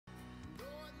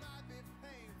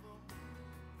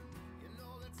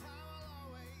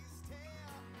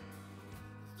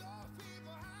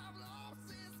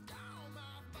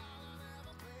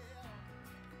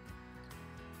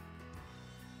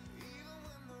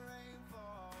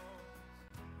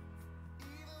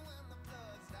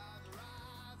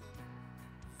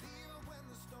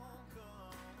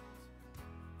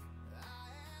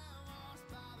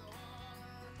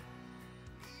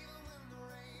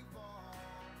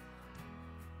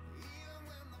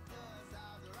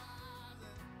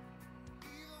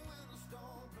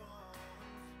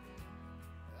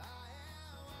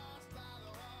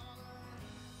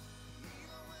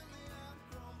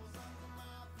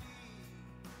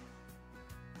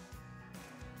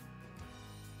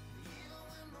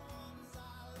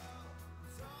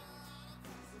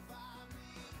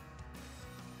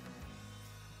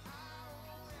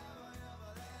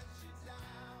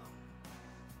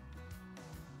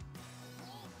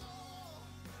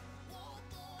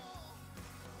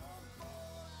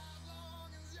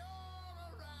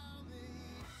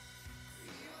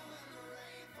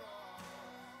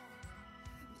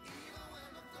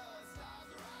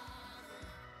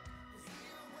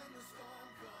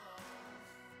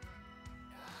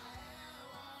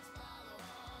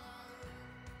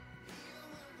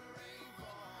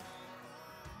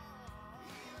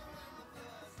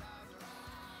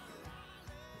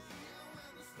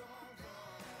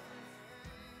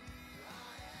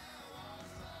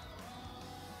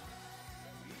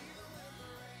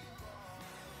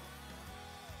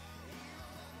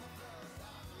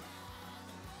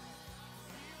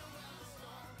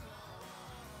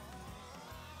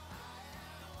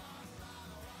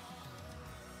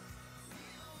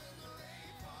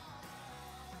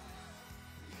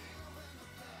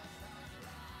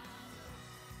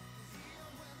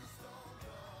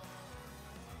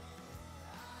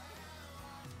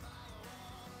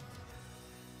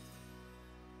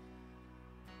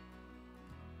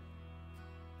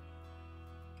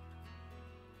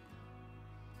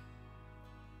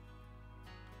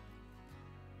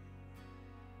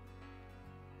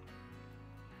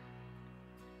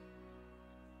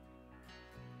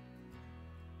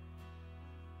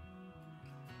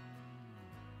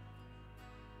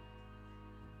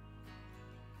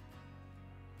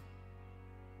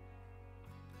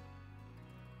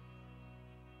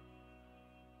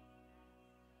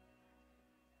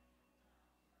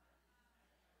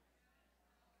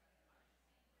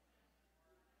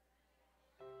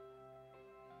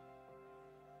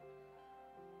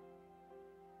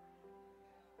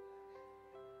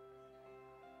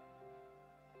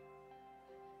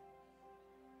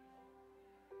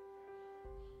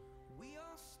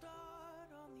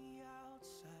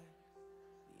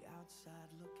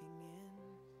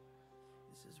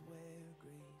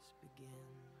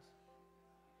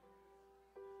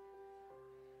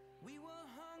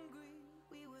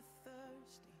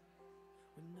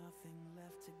nothing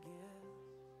left to give,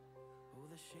 oh,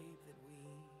 the shape that we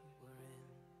were in.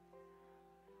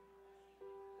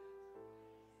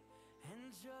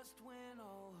 And just when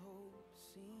all hope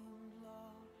seemed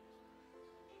lost,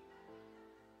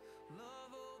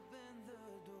 love opened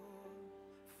the door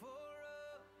for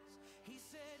us. He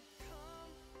said,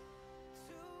 come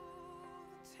to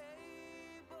the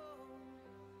table,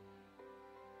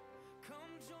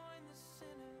 come join the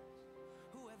sinners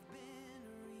who have been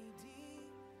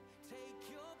redeemed. Take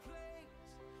your place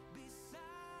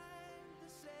beside the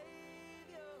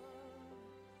Savior.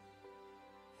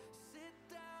 Sit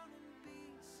down and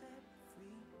be set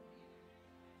free.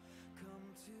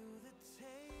 Come to the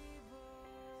table.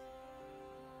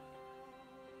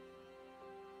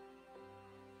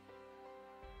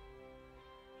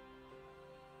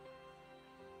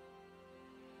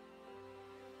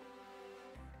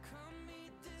 Come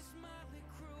meet this motley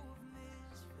crew of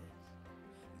misfits,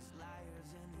 these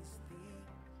liars and these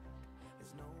thieves.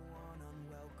 There's no one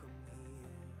unwelcome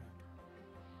here.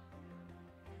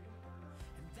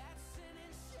 And that sin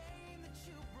and shame that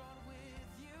you brought with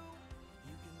you,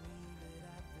 you can leave it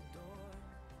at the door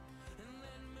and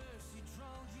let mercy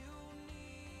draw you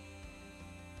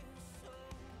near. So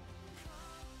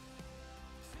come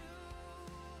to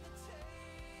the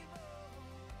table.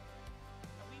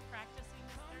 Are we practicing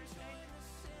this Thursday? Join the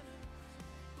sinners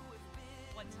who have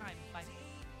been What time? 5. Take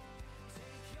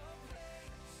your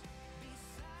place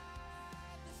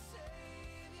beside the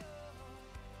Savior.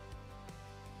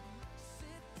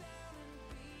 Sit down and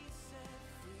be set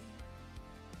free.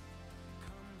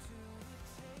 Come to the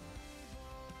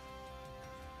table.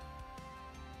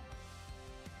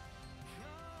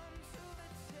 Come to the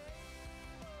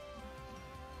table.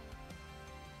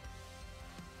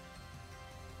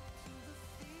 To the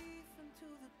thief and to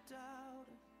the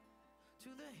doubter, to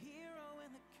the hero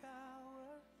and the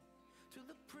coward, to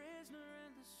the prisoner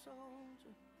and the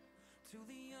soldier, to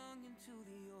the young and to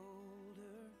the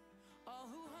older, all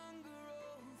who hunger,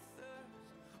 all who thirst,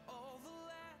 all the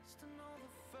last and all the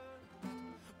first,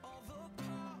 all the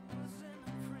paupers and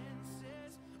the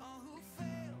princes, all who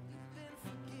failed, you've been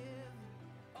forgiven,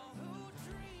 all who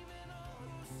dream and all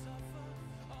who suffer,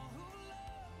 all who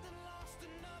loved and lost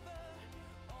another,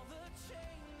 all the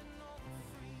chained and all the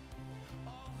free,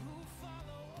 all who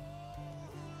follow, all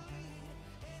who lead,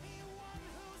 anyone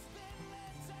who's been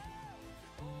let down,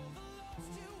 all the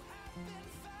lost who have been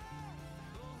found,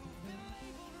 all who've been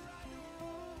labeled right or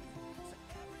wrong, to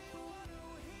everyone who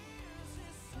hears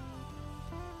his song.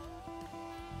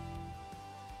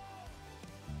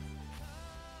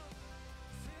 Come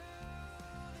to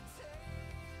the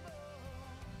table.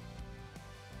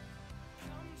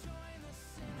 Come join the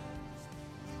sinners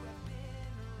who have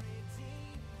been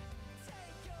redeemed.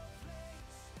 Take your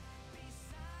place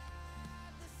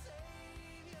beside the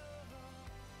Savior.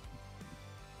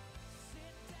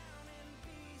 Sit down and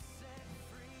be set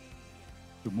free.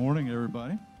 Good morning,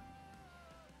 everybody.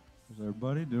 How's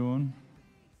everybody doing?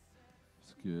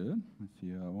 It's good. If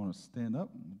you want to stand up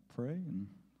and pray and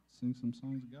sing some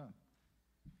songs of God.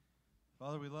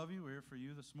 Father, we love you. We're here for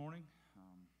you this morning.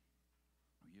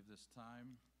 We give this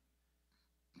time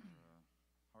our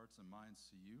hearts and minds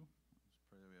to you. Just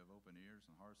pray that we have open ears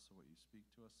and hearts to what you speak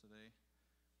to us today.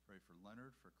 Pray for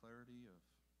Leonard for clarity of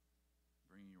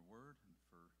bringing your word, and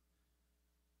for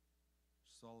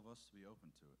just all of us to be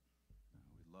open to it.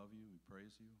 We love you. We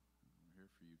praise you. We're here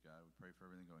for you, God. We pray for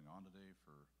everything going on today,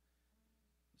 for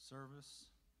the service,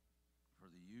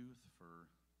 for the youth, for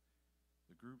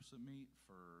the groups that meet,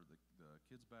 for the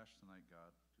kids' bash tonight,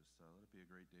 God. Just let it be a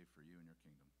great day for you and your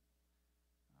kingdom.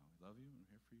 We love you, and we're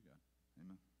here for you, God.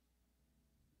 Amen.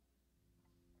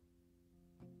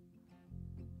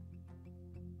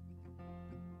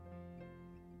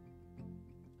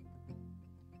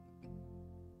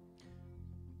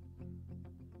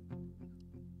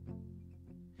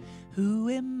 Who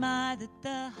am I that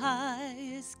the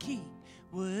highest king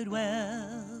would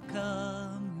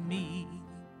welcome me?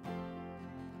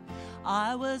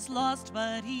 I was lost,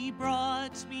 but he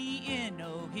brought me in.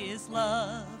 Oh, his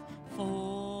love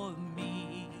for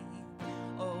me.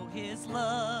 Oh, his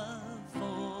love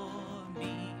for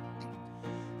me.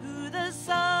 Who the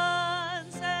Son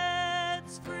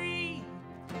sets free,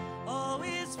 oh,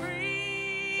 is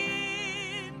free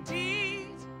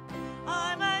indeed.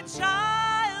 I'm a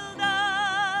child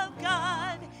of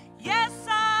God. Yes,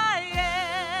 I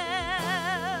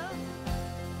am.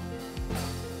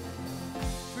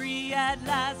 Free at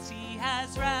last, he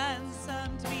has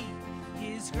ransomed me.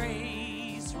 His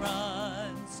grace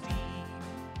runs deep.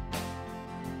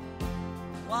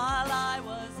 While I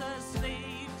was a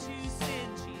slave to sin,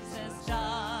 Jesus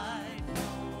died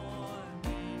for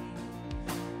me.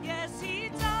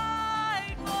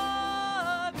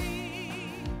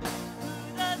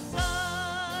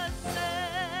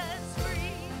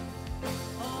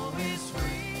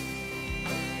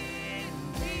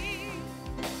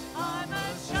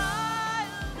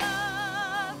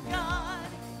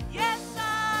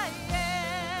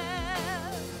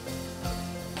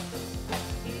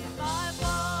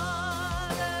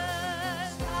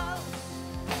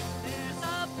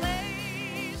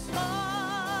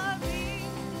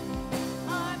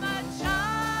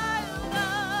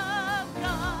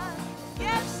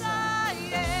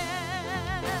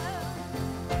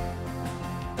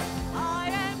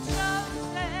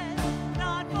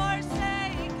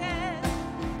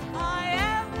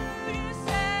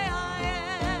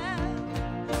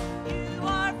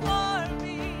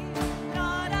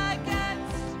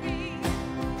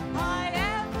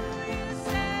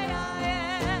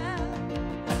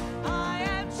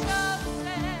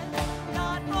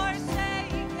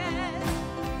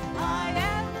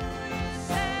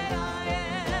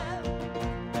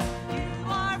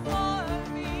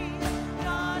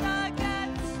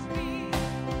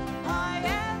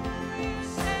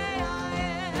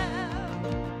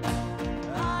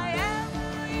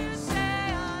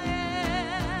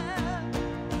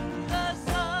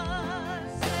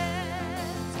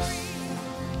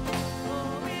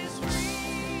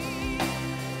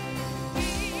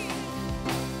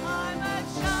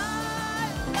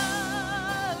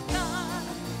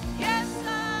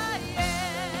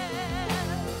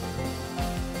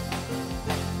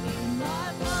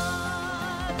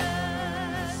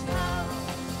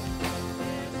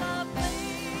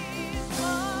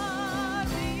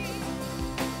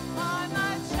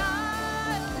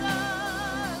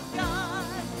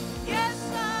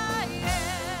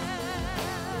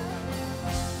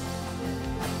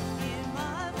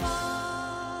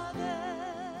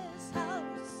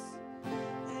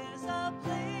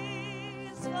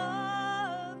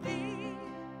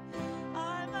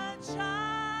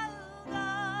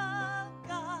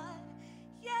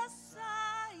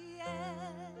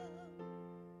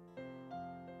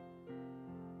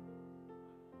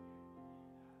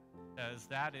 because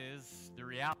that is the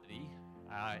reality.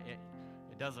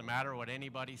 It doesn't matter what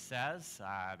anybody says.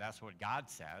 That's what God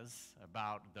says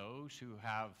about those who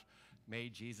have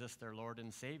made Jesus their Lord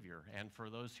and Savior. And for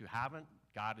those who haven't,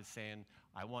 God is saying,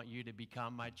 I want you to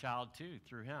become my child too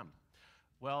through him.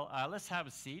 Well, let's have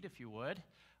a seat if you would.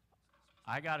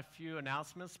 I got a few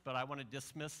announcements, but I want to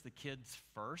dismiss the kids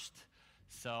first.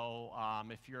 So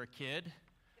if you're a kid,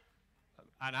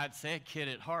 and I'd say a kid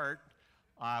at heart,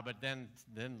 but then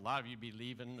a lot of you be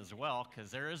leaving as well, because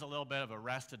there is a little bit of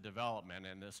arrested development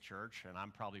in this church, and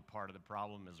I'm probably part of the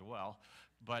problem as well.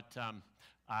 But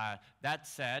that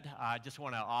said, I just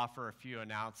want to offer a few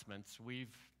announcements.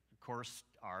 We've, of course,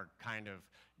 are kind of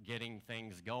getting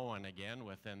things going again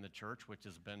within the church, which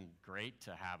has been great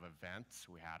to have events.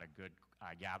 We had a good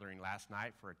gathering last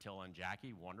night for Attila and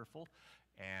Jackie, wonderful.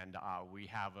 And we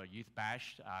have a youth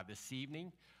bash this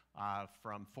evening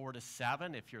from 4 to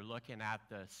 7. If you're looking at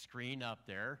the screen up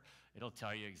there, it'll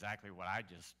tell you exactly what I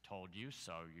just told you.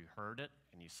 So you heard it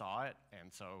and you saw it,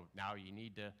 and so now you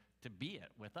need to be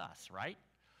it with us, right?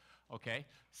 Okay,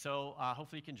 so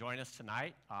hopefully you can join us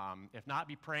tonight. If not,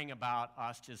 be praying about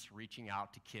us just reaching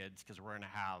out to kids, because we're going to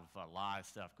have a lot of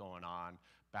stuff going on,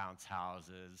 bounce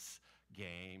houses,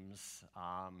 games,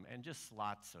 and just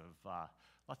lots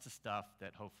of stuff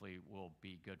that hopefully will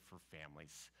be good for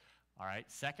families. All right,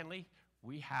 secondly,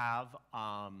 we have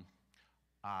a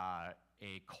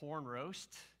corn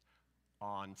roast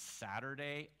on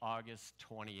Saturday, August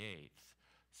 28th.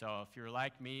 So if you're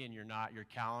like me and you're not your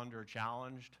calendar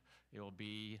challenged, it will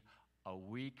be a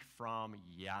week from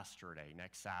yesterday,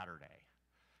 next Saturday.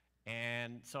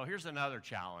 And so here's another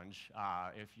challenge.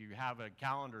 If you have a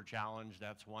calendar challenge,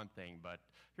 that's one thing, but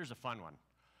here's a fun one.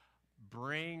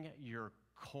 Bring your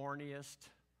corniest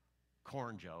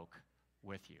corn joke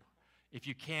with you. If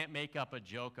you can't make up a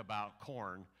joke about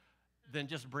corn, then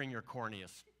just bring your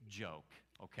corniest joke,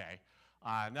 okay?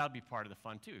 And that'll be part of the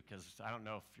fun too, because I don't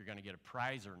know if you're going to get a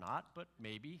prize or not, but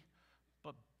maybe,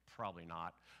 but probably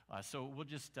not. So we'll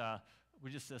just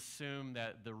assume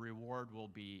that the reward will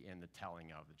be in the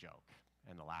telling of the joke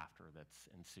and the laughter that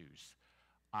ensues.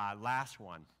 Last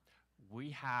one,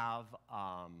 we have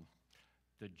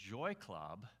the Joy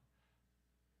Club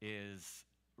is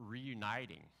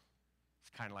reuniting. It's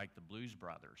kind of like the Blues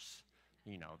Brothers,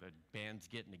 you know, the band's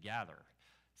getting together.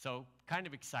 So kind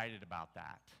of excited about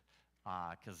that.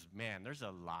 Because, man, there's a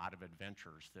lot of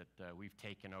adventures that we've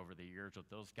taken over the years with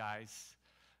those guys.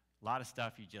 A lot of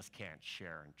stuff you just can't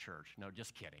share in church. No,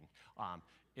 just kidding.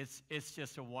 It's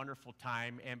just a wonderful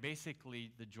time. And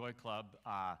basically, the Joy Club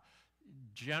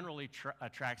generally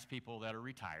attracts people that are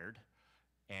retired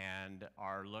and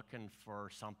are looking for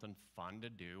something fun to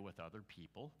do with other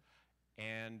people.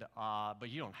 And but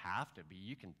you don't have to be.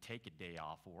 You can take a day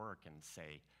off work and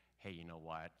say, hey, you know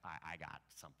what, I got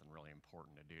something really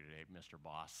important to do today, Mr.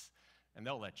 Boss. And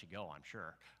they'll let you go, I'm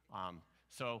sure.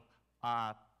 So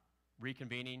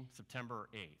reconvening September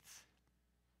 8th.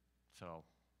 So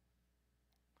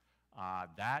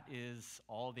that is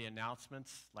all the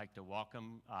announcements. I'd like to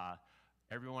welcome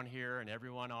everyone here and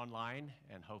everyone online,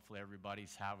 and hopefully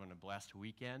everybody's having a blessed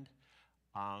weekend.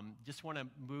 Just want to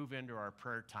move into our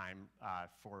prayer time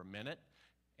for a minute.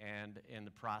 And in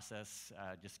the process,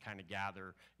 just kind of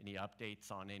gather any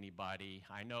updates on anybody.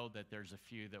 I know that there's a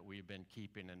few that we've been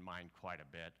keeping in mind quite a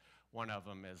bit. One of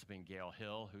them has been Gail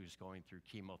Hill, who's going through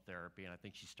chemotherapy, and I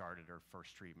think she started her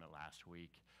first treatment last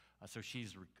week. So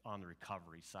she's on the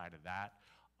recovery side of that.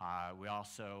 We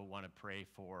also want to pray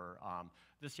for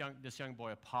this young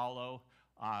boy, Apollo,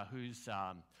 who's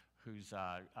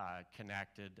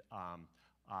connected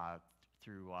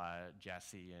through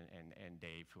Jesse and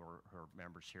Dave, who are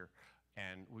members here.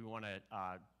 And we want to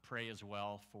pray as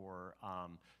well for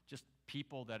just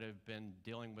people that have been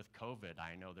dealing with COVID.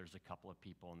 I know there's a couple of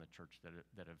people in the church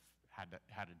that have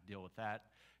had to deal with that.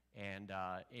 And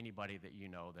anybody that you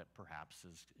know that perhaps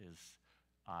is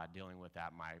dealing with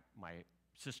that. My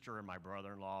sister and my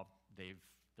brother-in-law,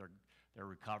 they're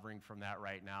recovering from that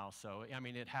right now. So, I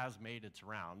mean, it has made its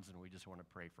rounds, and we just want to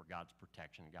pray for God's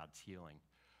protection, God's healing.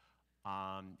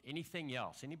 Anything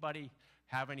else? Anybody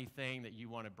have anything that you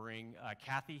want to bring?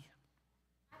 Kathy?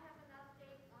 I have an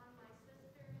update on my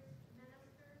sister's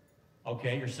minister.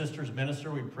 Okay, your sister's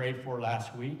minister we prayed for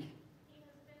last week. He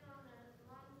has been on a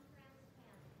lung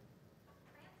transplant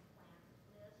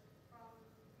list from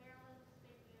Maryland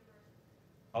State University.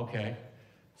 Okay,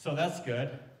 so that's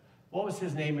good. What was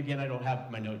his name again? I don't have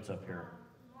my notes up here.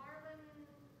 Marvin,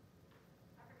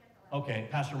 I forget the last Okay,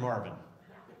 Pastor Marvin.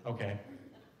 Yeah. Okay.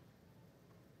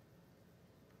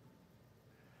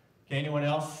 Okay, anyone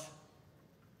else?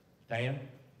 Diane?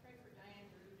 Pray for Diane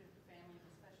Root and her family,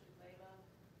 especially Layla,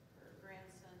 her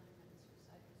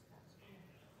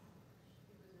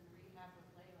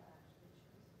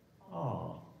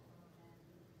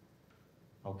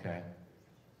Okay.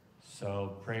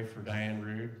 So pray for Diane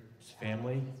Rude's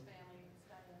family. His family, it's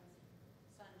Diane's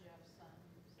son, Jeff's son.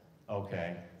 So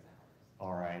Okay. it's ours.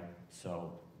 All right.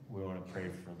 So we want to pray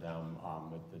for them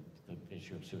with the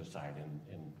issue of suicide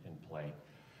in play.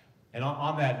 And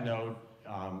on that note,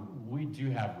 we do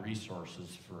have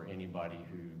resources for anybody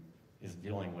who is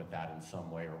dealing with that in some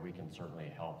way, or we can certainly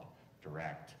help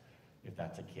direct if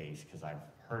that's the case, because I've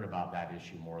heard about that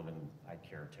issue more than I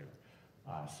care to.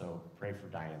 So pray for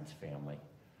Diane's family.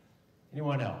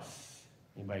 Anyone else?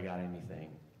 Anybody got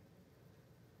anything?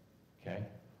 Okay.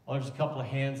 Oh, there's a couple of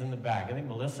hands in the back. I think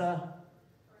Melissa?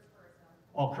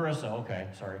 Oh, Carissa. Okay,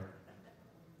 sorry.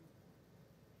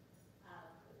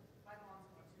 My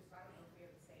mom's one too, so I don't know if we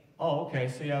have the same. Oh, okay.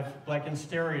 So you have like in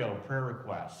stereo prayer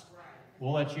request. Right.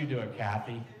 We'll let you do it,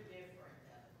 Kathy. They're different.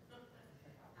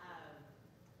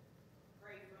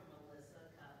 Pray for Melissa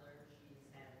Cutler. She's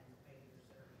having major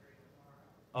surgery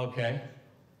tomorrow. Okay.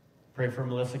 Pray for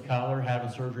Melissa Cutler having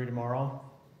surgery tomorrow.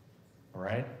 All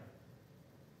right.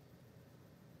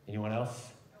 Anyone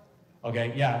else?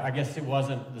 Okay, yeah, I guess it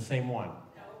wasn't the same one.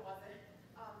 No, it wasn't.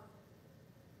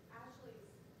 Ashley's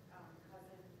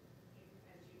cousin,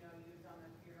 as you know, he was on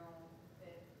the funeral,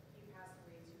 that he passed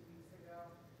away 2 weeks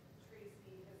ago.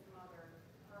 Tracy, his mother,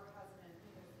 her husband,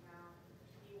 is now,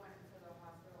 he went into the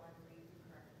hospital, I believe,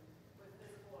 correctly, with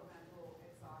physical and mental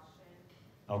exhaustion.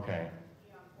 Okay. He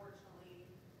unfortunately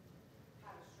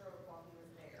had a stroke while he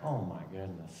was there. Oh my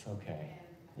goodness. Okay.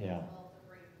 And Yeah. developed a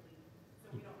brain bleed,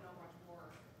 so we don't know much more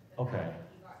than Okay. that.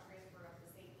 He got transferred up to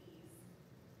St. E's.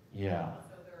 Yeah.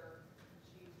 So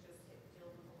she's just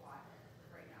dealing with a lot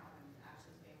right now, and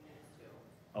Ashley's family is too.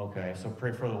 Okay, so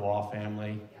pray for the Wall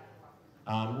family. Yeah,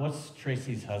 they're welcome. What's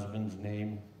Tracy's husband's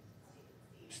name?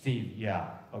 Steve,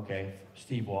 yeah. Okay,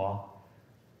 Steve Wall.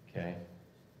 Okay.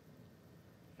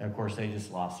 And of course, they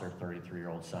just lost their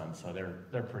 33-year-old son, so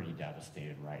they're pretty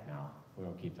devastated right now. We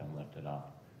will keep them lifted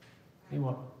up.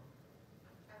 Anyone?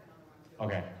 I have another one too.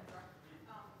 Okay.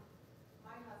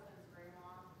 My husband's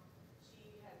grandma,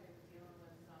 she had been dealing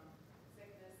with some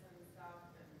sickness and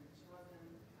stuff, and she wasn't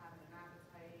having an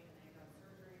appetite, and they done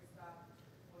surgery and stuff.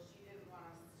 Well, she didn't want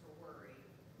us to worry,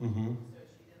 Mm-hmm. so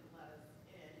she didn't let us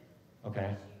in.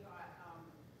 Okay. She got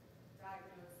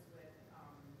diagnosed with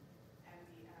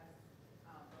MDS,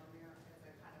 bone marrow, as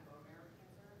a kind of bone marrow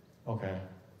cancer. Okay.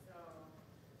 So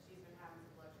she's been having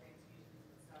some blood transfusions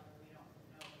and stuff, and we don't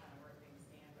know kind of where things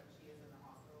stand, but she is in the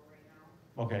hospital right now.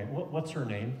 Okay. What's her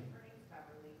name? Her name's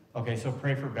Beverly. Okay, so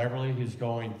pray for Beverly, who's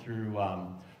going through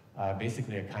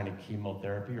basically a kind of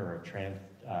chemotherapy or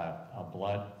a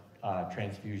blood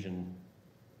transfusion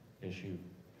issue.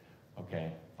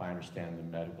 Okay, if I understand the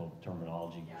medical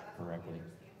terminology Yeah, that's what we correctly.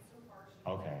 understand so far.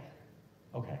 She's Okay.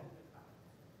 been Okay. good about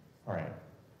it. All right.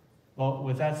 Well,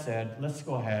 with that said, let's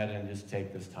go ahead and just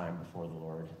take this time before the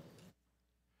Lord.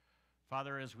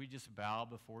 Father, as we just bow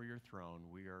before your throne,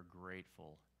 we are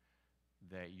grateful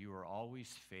that you are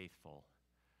always faithful,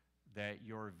 that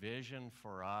your vision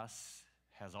for us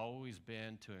has always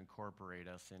been to incorporate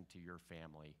us into your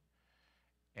family.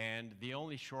 And the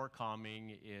only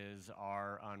shortcoming is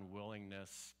our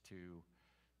unwillingness to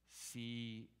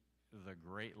see the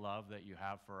great love that you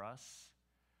have for us,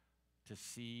 to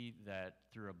see that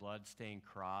through a blood-stained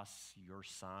cross, your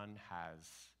Son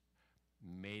has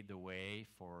made the way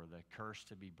for the curse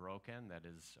to be broken that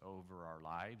is over our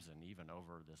lives and even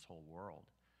over this whole world.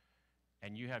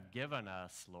 And you have given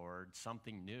us, Lord,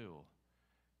 something new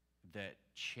that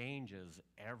changes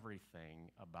everything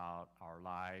about our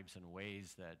lives in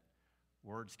ways that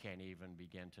words can't even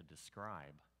begin to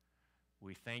describe.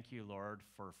 We thank you, Lord,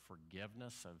 for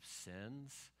forgiveness of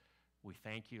sins. We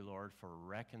thank you, Lord, for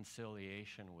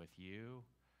reconciliation with you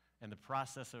and the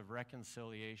process of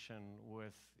reconciliation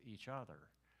with each other.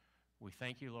 We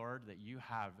thank you, Lord, that you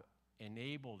have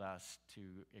enabled us to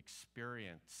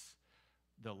experience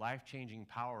the life-changing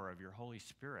power of your Holy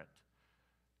Spirit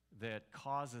that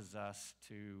causes us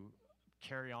to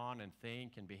carry on and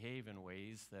think and behave in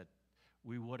ways that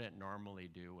we wouldn't normally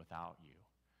do without you.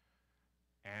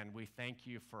 And we thank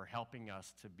you for helping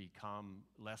us to become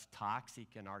less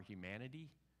toxic in our humanity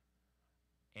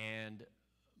and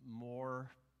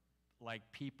more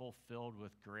like people filled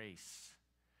with grace.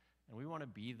 And we want to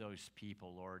be those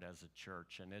people, Lord, as a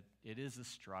church. And it is a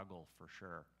struggle for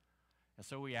sure. And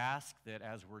so we ask that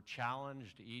as we're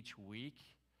challenged each week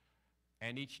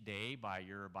and each day by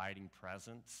your abiding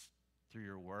presence through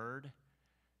your word,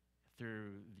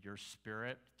 through your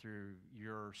spirit, through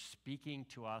your speaking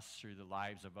to us through the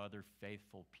lives of other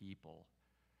faithful people,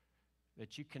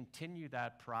 that you continue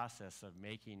that process of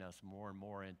making us more and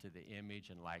more into the image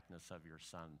and likeness of your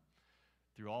Son,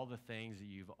 through all the things that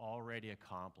you've already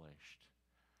accomplished.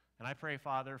 And I pray,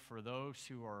 Father, for those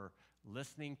who are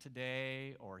listening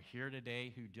today or here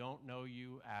today who don't know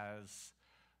you as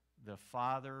the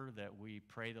Father that we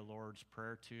pray the Lord's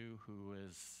Prayer to, who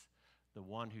is the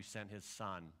one who sent his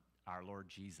Son, our Lord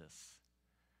Jesus.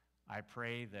 I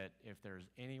pray that if there's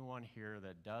anyone here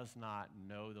that does not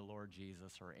know the Lord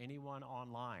Jesus, or anyone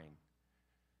online,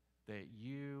 that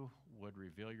you would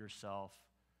reveal yourself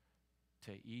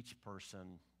to each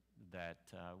person that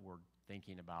we're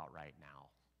thinking about right now.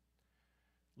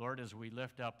 Lord, as we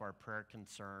lift up our prayer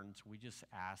concerns, we just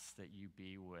ask that you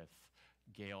be with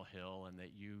Gail Hill and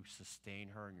that you sustain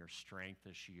her in your strength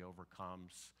as she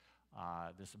overcomes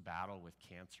this battle with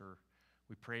cancer.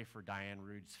 We pray for Diane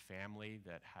Rood's family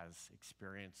that has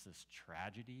experienced this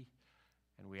tragedy,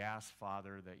 and we ask,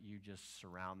 Father, that you just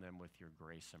surround them with your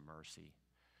grace and mercy.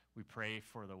 We pray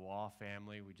for the Wall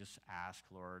family. We just ask,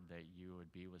 Lord, that you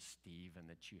would be with Steve and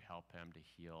that you help him to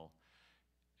heal.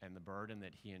 And the burden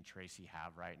that he and Tracy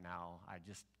have right now,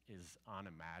 is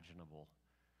unimaginable.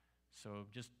 So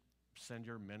just send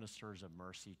your ministers of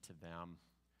mercy to them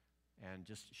and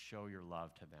just show your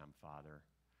love to them, Father.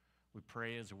 We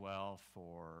pray as well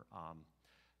for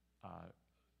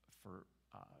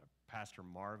Pastor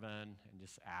Marvin, and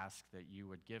just ask that you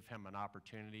would give him an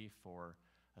opportunity for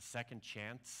a second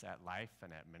chance at life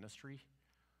and at ministry.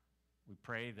 We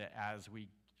pray that as we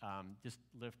just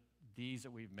lift these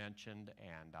that we've mentioned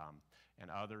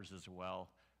and others as well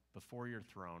before your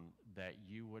throne, that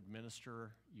you would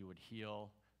minister, you would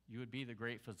heal, you would be the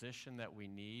great physician that we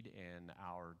need in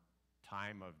our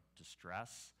time of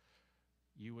distress.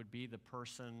 You would be the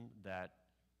person that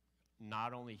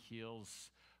not only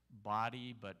heals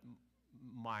body, but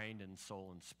mind and soul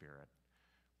and spirit.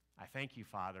 I thank you,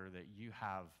 Father, that you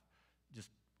have just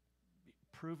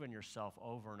proven yourself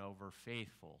over and over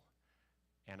faithful.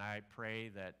 And I pray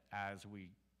that as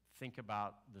we think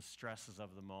about the stresses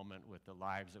of the moment with the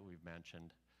lives that we've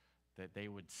mentioned, that they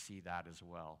would see that as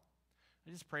well.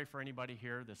 I just pray for anybody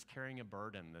here that's carrying a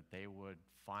burden, that they would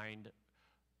find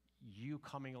you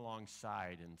coming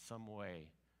alongside in some way,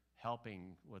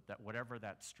 helping with that, whatever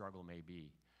that struggle may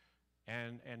be.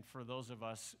 And for those of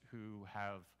us who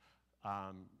have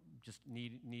just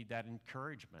need that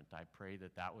encouragement, I pray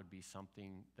that that would be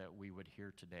something that we would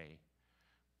hear today.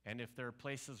 And if there are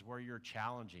places where you're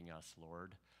challenging us,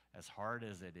 Lord, as hard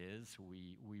as it is,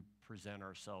 we present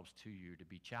ourselves to you to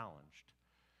be challenged.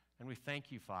 And we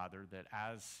thank you, Father, that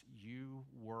as you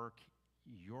work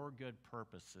your good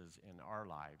purposes in our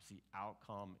lives, the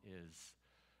outcome is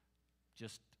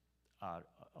just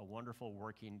a wonderful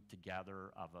working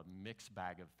together of a mixed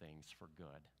bag of things for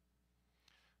good.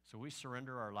 So we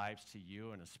surrender our lives to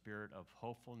you in a spirit of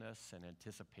hopefulness and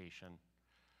anticipation,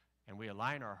 and we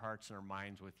align our hearts and our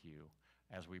minds with you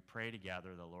as we pray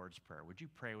together the Lord's Prayer. Would you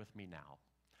pray with me now?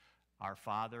 Our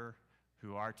Father,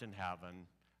 who art in heaven,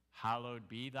 hallowed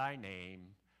be thy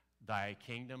name. Thy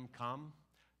kingdom come,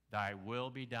 thy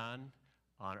will be done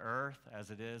on earth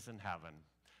as it is in heaven.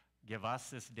 Give us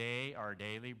this day our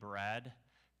daily bread,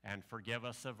 and forgive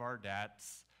us of our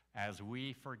debts as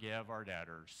we forgive our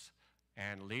debtors.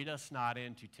 And lead us not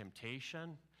into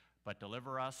temptation, but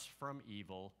deliver us from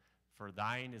evil. For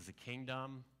thine is the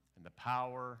kingdom and the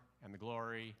power and the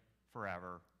glory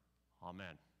forever.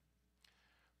 Amen.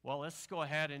 Well, let's go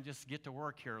ahead and just get to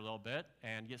work here a little bit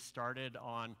and get started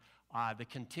on the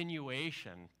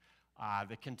continuation,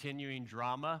 the continuing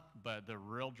drama, but the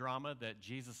real drama that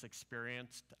Jesus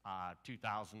experienced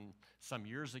 2,000 some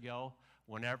years ago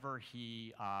whenever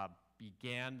he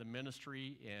began the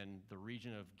ministry in the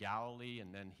region of Galilee,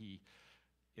 and then he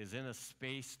is in a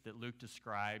space that Luke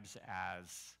describes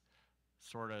as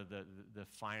sort of the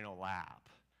final lap.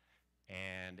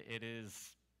 And it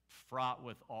is fraught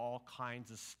with all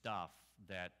kinds of stuff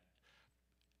that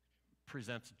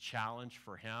presents a challenge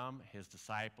for him, his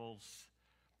disciples.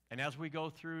 And as we go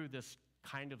through this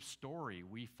kind of story,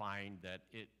 we find that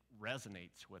it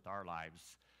resonates with our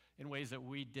lives in ways that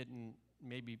we didn't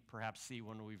maybe perhaps see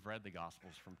when we've read the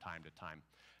Gospels from time to time.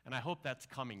 And I hope that's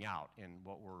coming out in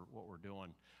what we're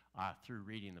doing through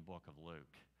reading the book of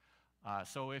Luke.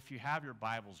 So if you have your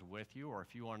Bibles with you, or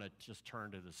if you want to just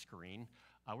turn to the screen,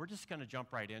 we're just going to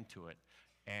jump right into it,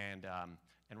 and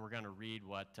we're going to read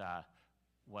what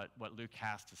Luke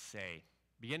has to say.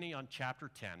 Beginning on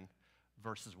chapter 10,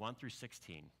 verses 1 through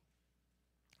 16,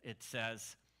 it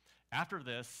says, "After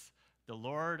this, the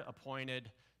Lord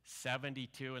appointed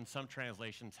 72, and some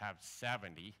translations have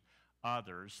 70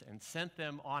 others, and sent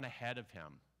them on ahead of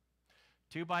him,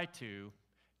 2 by 2,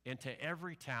 into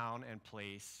every town and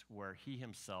place where he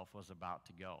himself was about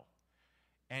to go.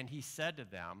 And he said to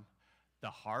them, The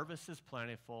harvest is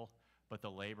plentiful, but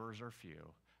the laborers are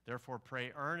few. Therefore,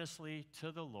 pray earnestly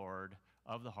to the Lord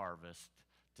of the harvest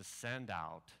to send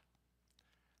out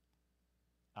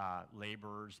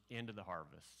laborers into the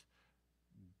harvest.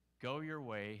 Go your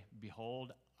way.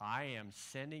 Behold, I am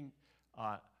sending.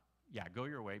 Go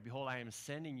your way. Behold, I am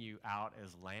sending you out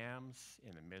as lambs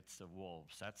in the midst of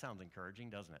wolves. That sounds encouraging,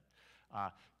 doesn't it?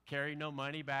 Carry no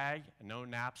money bag, no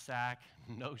knapsack,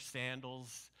 no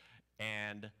sandals,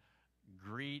 and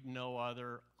greet no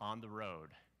other on the road.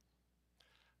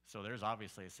 So there's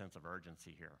obviously a sense of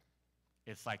urgency here.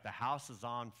 It's like the house is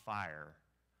on fire.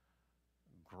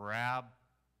 Grab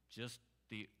just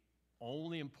the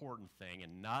only important thing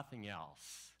and nothing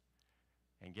else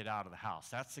and get out of the house.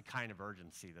 That's the kind of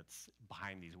urgency that's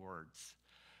behind these words.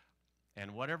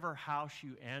 And whatever house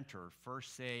you enter,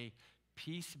 first say,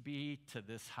 peace be to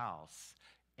this house.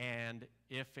 And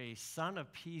if a son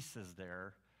of peace is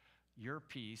there, your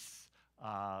peace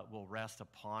will rest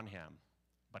upon him.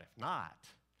 But if not,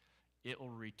 it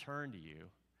will return to you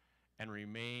and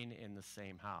remain in the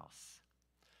same house.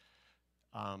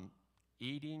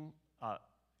 Eating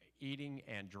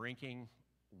and drinking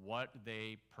what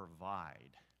they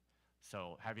provide.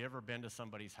 So have you ever been to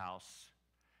somebody's house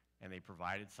and they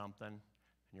provided something and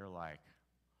you're like,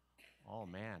 oh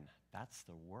man, that's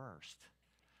the worst.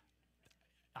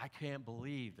 I can't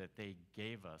believe that they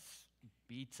gave us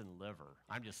beets and liver.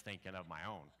 I'm just thinking of my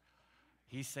own.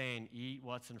 He's saying, eat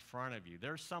what's in front of you.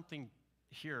 There's something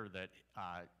here that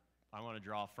I want to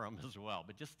draw from as well,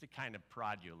 but just to kind of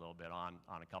prod you a little bit on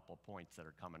a couple of points that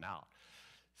are coming out.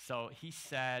 So he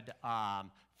said,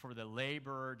 for the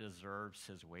laborer deserves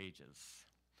his wages.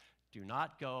 Do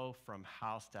not go from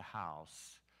house to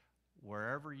house.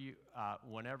 Whenever you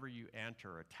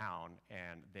enter a town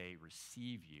and they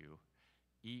receive you,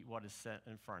 eat what is set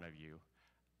in front of you.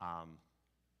 I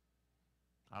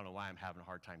don't know why I'm having a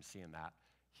hard time seeing that.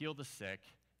 Heal the sick,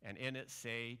 and in it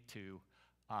say to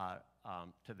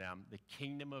them, the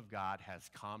kingdom of God has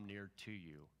come near to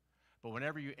you. But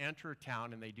whenever you enter a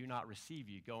town and they do not receive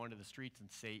you, go into the streets and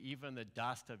say, even the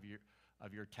dust of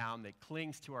your town that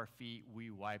clings to our feet, we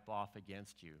wipe off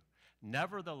against you.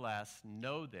 Nevertheless,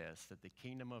 know this, that the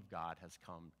kingdom of God has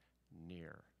come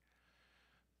near.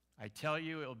 I tell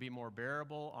you, it will be more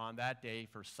bearable on that day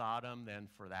for Sodom than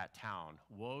for that town.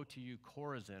 Woe to you,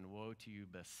 Chorazin, woe to you,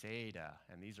 Bethsaida.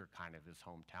 And these are kind of his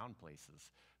hometown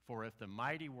places. For if the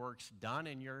mighty works done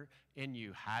in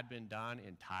you had been done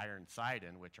in Tyre and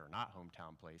Sidon, which are not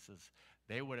hometown places,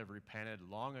 they would have repented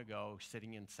long ago,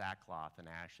 sitting in sackcloth and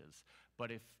ashes.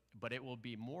 But it will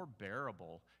be more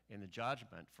bearable in the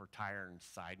judgment for Tyre and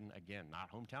Sidon, again,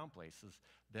 not hometown places,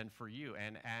 than for you.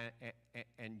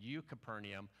 And you,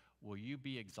 Capernaum, will you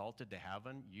be exalted to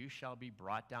heaven? You shall be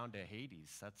brought down to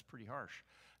Hades. That's pretty harsh.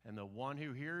 And the one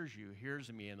who hears you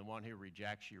hears me, and the one who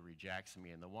rejects you rejects me,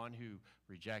 and the one who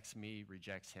rejects me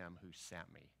rejects him who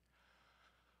sent me.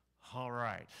 All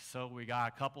right, so we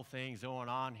got a couple things going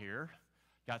on here.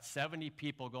 Got 70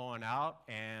 people going out,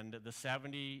 and the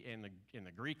 70 in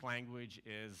the Greek language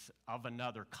is of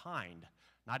another kind,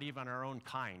 not even our own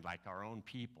kind, like our own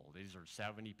people. These are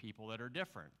 70 people that are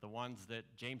different. The ones that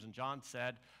James and John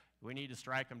said, we need to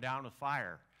strike them down with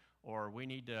fire, or we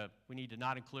need to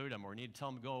not include them, or we need to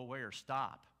tell them to go away or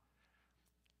stop.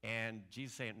 And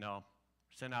Jesus saying, no,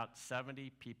 send out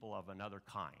 70 people of another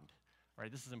kind. All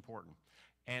right, this is important.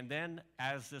 And then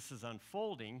as this is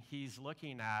unfolding, he's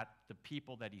looking at the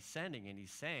people that he's sending, and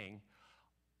he's saying,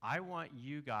 I want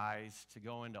you guys to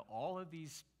go into all of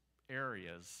these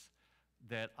areas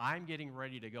that I'm getting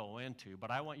ready to go into,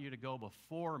 but I want you to go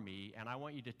before me, and I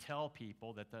want you to tell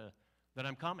people that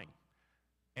I'm coming,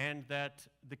 and that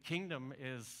the kingdom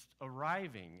is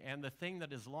arriving, and the thing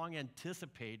that is long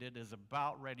anticipated is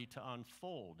about ready to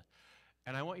unfold.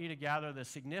 And I want you to gather the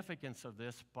significance of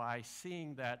this by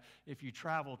seeing that if you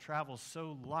travel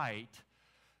so light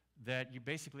that you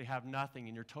basically have nothing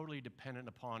and you're totally dependent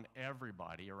upon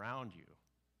everybody around you.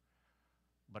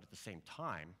 But at the same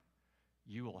time,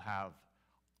 you will have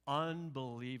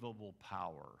unbelievable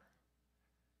power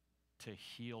to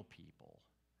heal people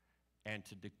and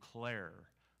to declare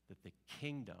that the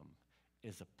kingdom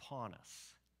is upon us.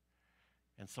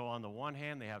 And so on the one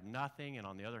hand, they have nothing, and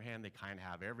on the other hand, they kind of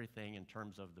have everything in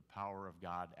terms of the power of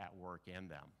God at work in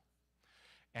them.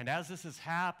 And as this is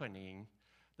happening,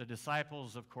 the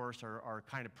disciples, of course, are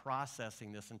kind of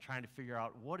processing this and trying to figure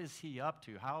out, what is he up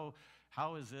to?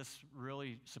 How is this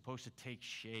really supposed to take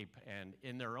shape? And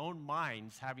in their own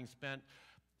minds, having spent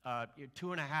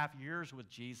 2.5 years with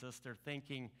Jesus, they're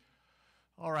thinking,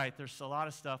 all right, there's a lot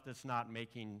of stuff that's not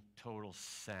making total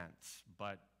sense,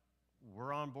 but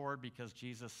we're on board because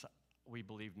Jesus, we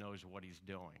believe, knows what he's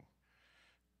doing.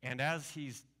 And as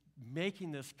he's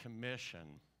making this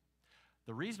commission,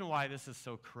 the reason why this is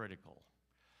so critical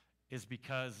is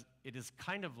because it is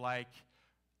kind of like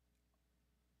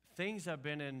things have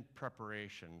been in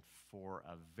preparation for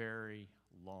a very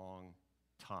long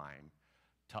time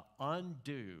to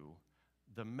undo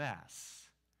the mess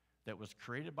that was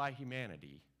created by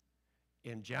humanity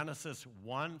in Genesis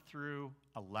 1 through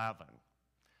 11.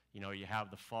 You know, you have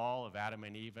the fall of Adam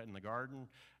and Eve in the garden,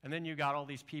 and then you got all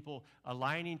these people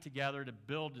aligning together to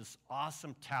build this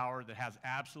awesome tower that has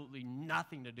absolutely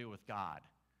nothing to do with God,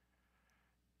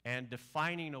 and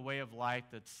defining a way of life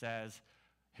that says,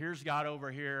 here's God over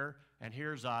here, and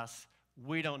here's us.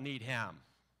 We don't need him.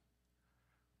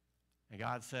 And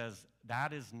God says,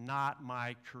 that is not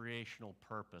my creational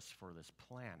purpose for this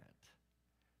planet.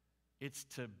 It's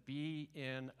to be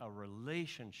in a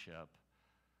relationship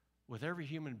with every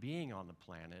human being on the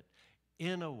planet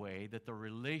in a way that the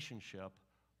relationship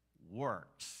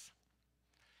works.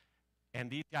 And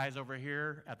these guys over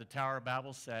here at the Tower of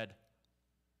Babel said,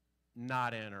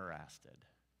 not interested.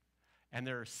 And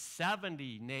there are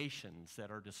 70 nations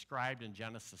that are described in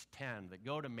Genesis 10 that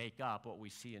go to make up what we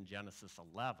see in Genesis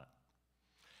 11.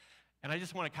 And I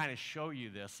just want to kind of show you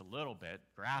this a little bit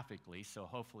graphically, so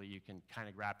hopefully you can kind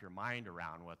of wrap your mind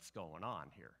around what's going on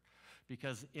here.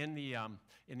 Because in the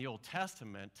Old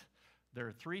Testament, there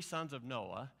are 3 sons of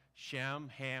Noah, Shem,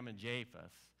 Ham, and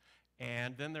Japheth.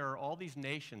 And then there are all these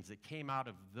nations that came out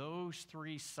of those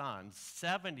 3 sons,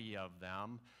 70 of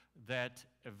them, that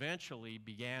eventually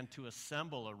began to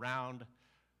assemble around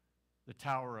the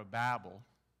Tower of Babel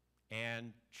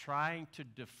and trying to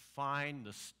define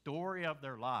the story of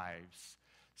their lives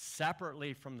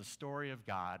separately from the story of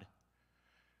God.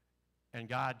 And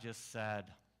God just said,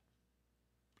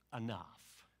 enough.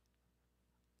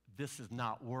 This is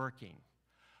not working.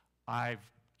 I've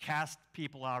cast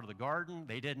people out of the garden.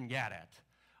 They didn't get it.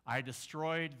 I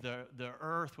destroyed the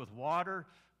earth with water.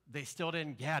 They still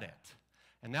didn't get it.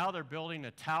 And now they're building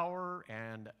a tower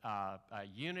and a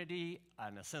unity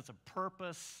and a sense of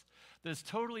purpose that is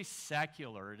totally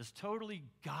secular. It is totally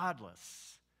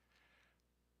godless.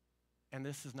 And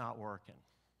this is not working.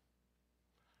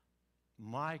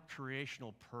 My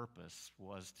creational purpose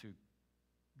was to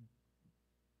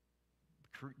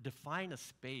define a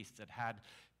space that had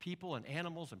people and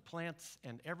animals and plants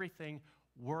and everything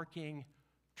working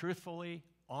truthfully,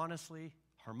 honestly,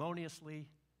 harmoniously,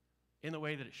 in the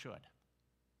way that it should.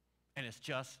 And it's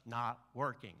just not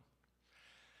working.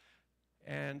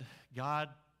 And God,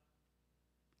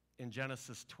 in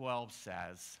Genesis 12,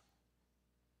 says,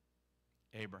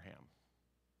 Abraham,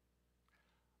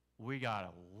 we got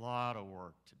a lot of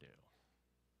work to do.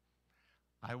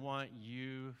 I want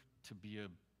you to be a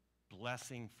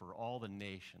blessing for all the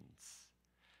nations.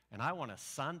 And I want a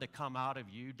son to come out of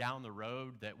you down the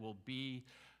road that will be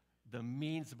the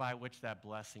means by which that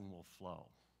blessing will flow.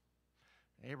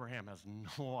 Abraham has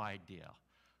no idea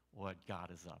what God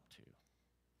is up to.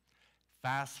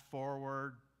 Fast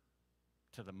forward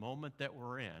to the moment that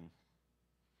we're in,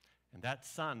 and that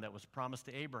son that was promised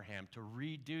to Abraham to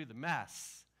redo the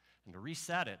mess and to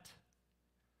reset it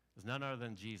is none other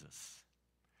than Jesus.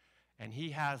 And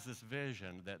he has this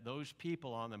vision that those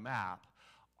people on the map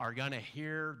are going to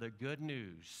hear the good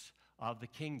news of the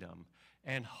kingdom,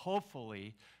 and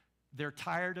hopefully they're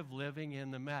tired of living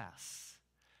in the mess.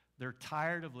 They're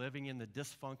tired of living in the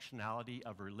dysfunctionality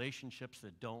of relationships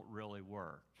that don't really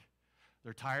work.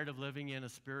 They're tired of living in a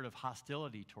spirit of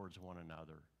hostility towards one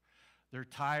another. They're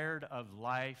tired of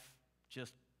life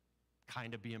just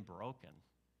kind of being broken.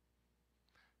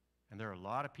 And there are a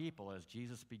lot of people, as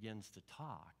Jesus begins to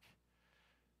talk,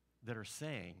 that are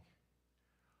saying,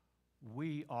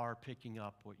 we are picking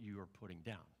up what you are putting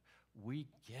down. We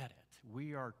get it.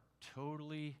 We are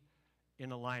totally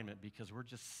in alignment because we're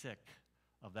just sick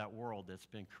of that world that's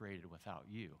been created without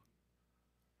you.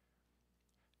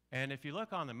 And if you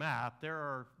look on the map, there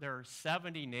are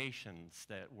 70 nations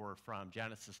that were from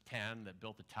Genesis 10 that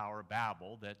built the Tower of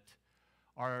Babel that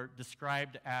are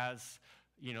described as,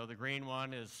 you know, the green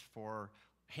one is for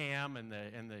Ham and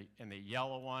the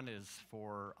yellow one is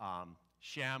for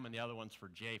Shem and the other one's for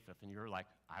Japheth. And you're like,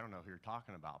 I don't know who you're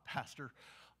talking about, Pastor.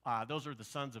 Those are the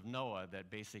sons of Noah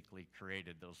that basically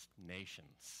created those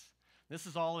nations. This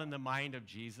is all in the mind of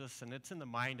Jesus, and it's in the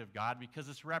mind of God because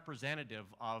it's representative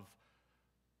of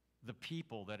the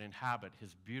people that inhabit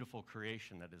his beautiful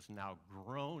creation that is now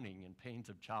groaning in pains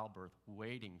of childbirth,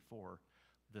 waiting for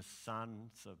the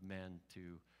sons of men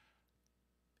to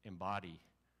embody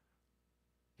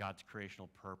God's creational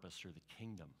purpose through the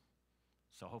kingdom.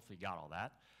 So hopefully you got all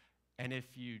that. And if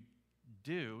you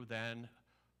do, then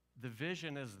the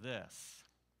vision is this.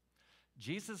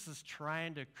 Jesus is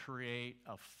trying to create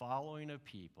a following of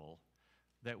people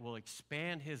that will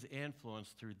expand his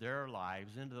influence through their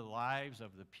lives into the lives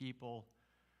of the people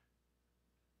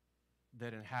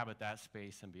that inhabit that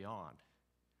space and beyond.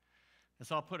 And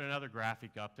so I'll put another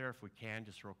graphic up there if we can,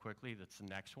 just real quickly. That's the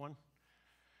next one.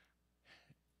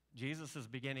 Jesus is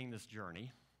beginning this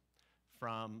journey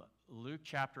from Luke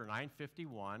chapter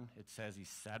 9:51. It says he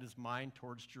set his mind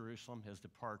towards Jerusalem, his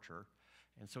departure.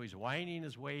 And so he's winding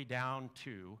his way down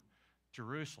to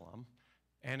Jerusalem.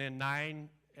 And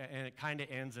it kind of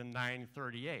ends in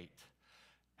 9:38.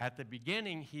 At the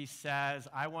beginning, he says,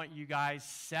 I want you guys,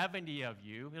 70 of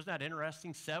you, isn't that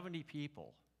interesting? 70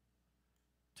 people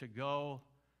to go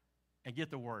and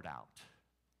get the word out.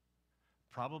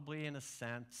 Probably in a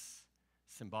sense,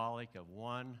 symbolic of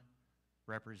one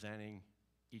representing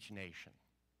each nation.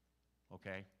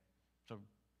 Okay? So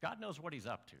God knows what he's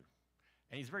up to.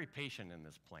 And he's very patient in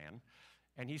this plan.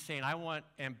 And he's saying, I want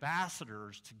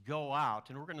ambassadors to go out,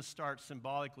 and we're going to start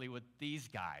symbolically with these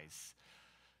guys.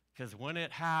 Because when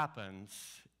it happens,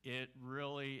 it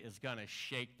really is going to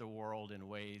shake the world in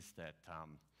ways that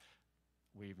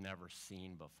we've never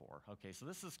seen before. Okay, so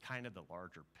this is kind of the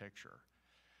larger picture.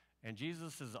 And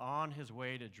Jesus is on his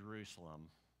way to Jerusalem.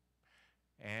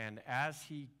 And as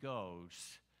he goes,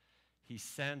 he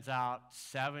sends out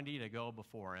 70 to go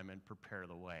before him and prepare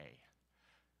the way.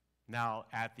 Now,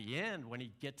 at the end, when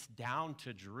he gets down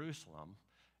to Jerusalem,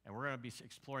 and we're going to be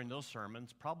exploring those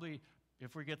sermons, probably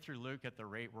if we get through Luke at the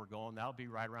rate we're going, that'll be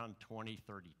right around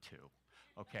 2032.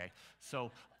 Okay,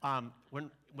 so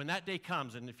when that day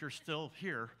comes, and if you're still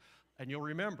here, and you'll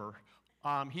remember,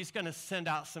 he's going to send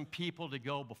out some people to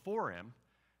go before him,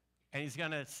 and he's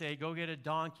going to say, go get a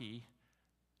donkey,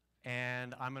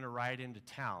 and I'm going to ride into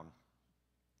town.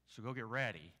 So go get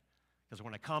ready, because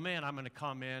when I come in, I'm going to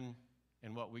come in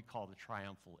what we call the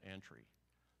triumphal entry.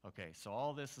 Okay, so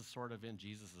all this is sort of in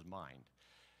Jesus' mind.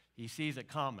 He sees it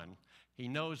coming. He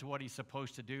knows what he's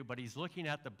supposed to do, but he's looking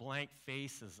at the blank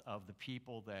faces of the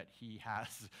people that he has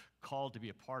called to be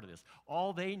a part of this.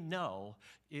 All they know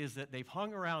is that they've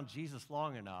hung around Jesus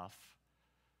long enough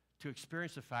to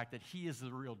experience the fact that he is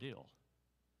the real deal.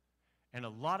 And a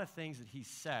lot of things that he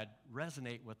said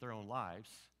resonate with their own lives.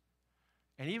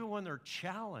 And even when they're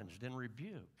challenged and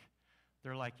rebuked,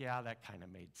 they're like, yeah, that kind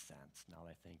of made sense now that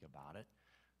I think about it.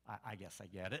 I guess I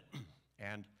get it.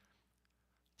 And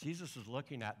Jesus is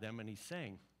looking at them and he's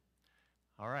saying,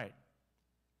 all right,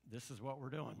 this is what we're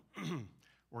doing.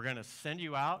 We're going to send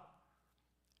you out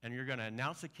and you're going to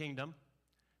announce the kingdom.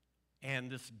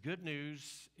 And this good news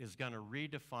is going to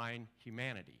redefine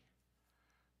humanity.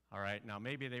 All right, now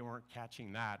maybe they weren't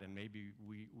catching that and maybe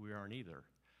we aren't either.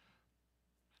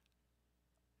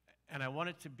 And I want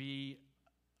it to be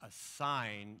a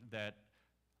sign that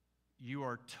you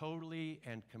are totally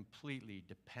and completely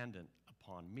dependent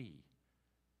upon me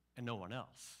and no one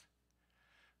else.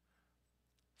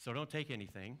 So don't take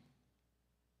anything.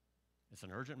 It's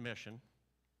an urgent mission,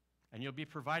 and you'll be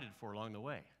provided for along the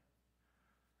way.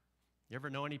 You ever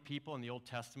know any people in the Old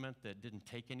Testament that didn't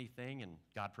take anything and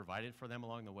God provided for them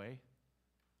along the way?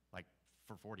 Like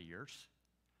for 40 years?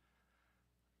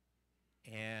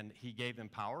 And he gave them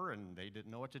power, and they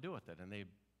didn't know what to do with it, and they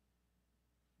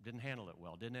didn't handle it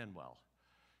well, didn't end well.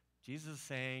 Jesus is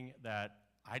saying that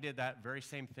I did that very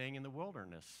same thing in the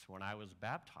wilderness when I was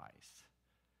baptized.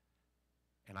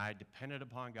 And I depended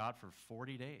upon God for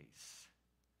 40 days.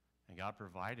 And God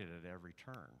provided at every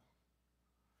turn.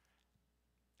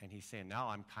 And he's saying, now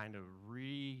I'm kind of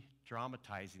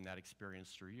re-dramatizing that experience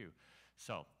through you.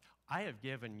 So I have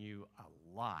given you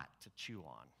a lot to chew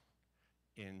on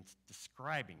in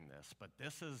describing this, but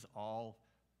this is all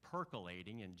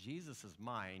percolating in Jesus'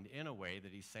 mind in a way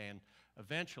that he's saying,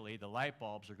 eventually the light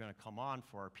bulbs are going to come on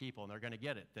for our people, and they're going to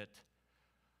get it, that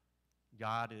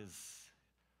God is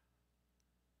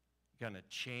going to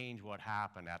change what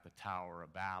happened at the Tower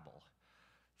of Babel.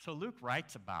 So Luke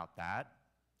writes about that.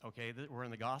 Okay, we're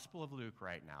in the Gospel of Luke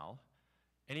right now,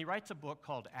 and he writes a book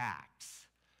called Acts.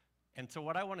 And so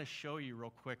what I want to show you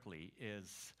real quickly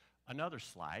is another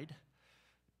slide,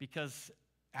 because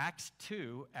Acts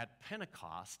 2 at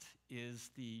Pentecost is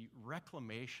the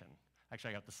reclamation. Actually,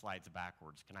 I got the slides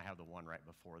backwards. Can I have the one right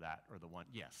before that, or the one?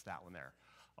 Yes, that one there.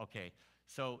 Okay,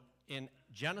 so in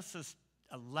Genesis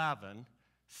 11,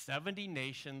 70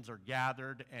 nations are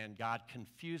gathered, and God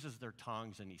confuses their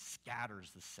tongues, and he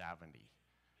scatters the 70.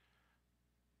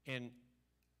 In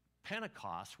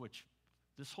Pentecost, which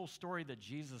this whole story that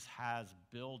Jesus has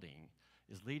building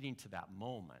is leading to that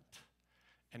moment,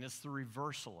 and it's the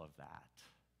reversal of that.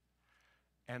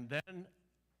 And then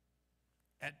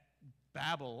at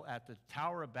Babel, at the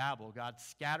Tower of Babel, God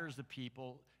scatters the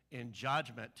people in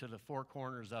judgment to the four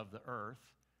corners of the earth.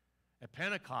 At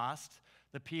Pentecost,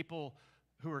 the people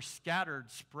who are scattered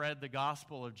spread the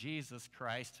gospel of Jesus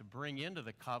Christ to bring into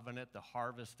the covenant the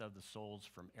harvest of the souls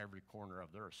from every corner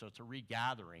of the earth. So it's a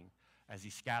regathering as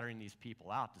he's scattering these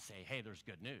people out to say, hey, there's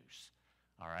good news.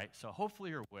 All right, so hopefully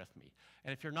you're with me.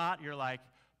 And if you're not, you're like,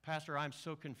 Pastor, I'm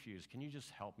so confused. Can you just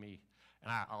help me?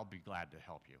 And I'll be glad to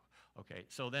help you. Okay,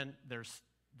 so then there's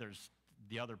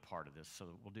the other part of this. So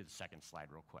we'll do the second slide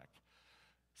real quick.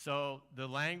 So the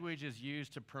language is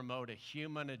used to promote a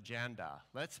human agenda.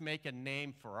 Let's make a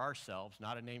name for ourselves,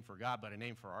 not a name for God, but a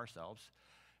name for ourselves.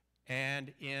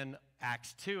 And in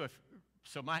Acts 2,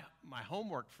 so my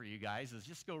homework for you guys is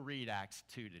just go read Acts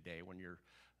 2 today when you're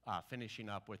finishing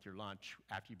up with your lunch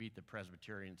after you beat the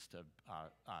Presbyterians to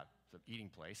the eating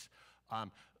place.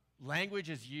 Language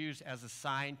is used as a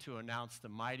sign to announce the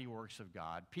mighty works of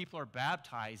God. People are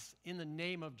baptized in the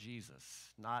name of Jesus,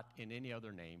 not in any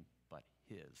other name but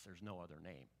his. There's no other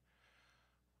name.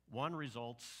 One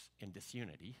results in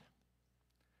disunity,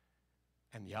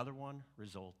 and the other one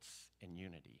results in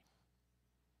unity.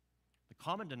 The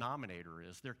common denominator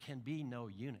is there can be no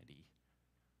unity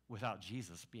without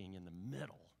Jesus being in the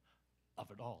middle of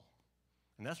it all.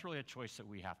 And that's really a choice that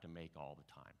we have to make all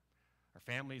the time. Our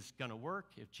family's going to work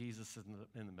if Jesus is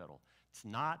in the middle. It's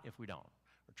not if we don't.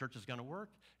 Our church is going to work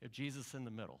if Jesus is in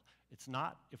the middle. It's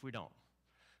not if we don't.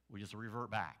 We just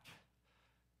revert back.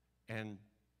 And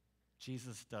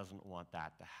Jesus doesn't want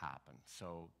that to happen.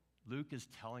 So Luke is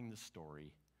telling the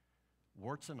story,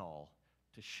 warts and all,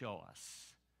 to show us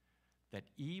that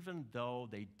even though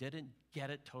they didn't get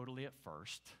it totally at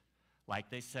first, like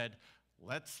they said,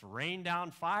 let's rain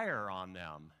down fire on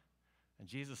them. And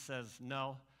Jesus says,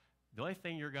 no, the only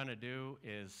thing you're going to do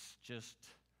is just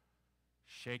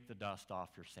shake the dust off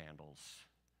your sandals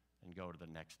and go to the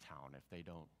next town if they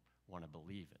don't want to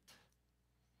believe it.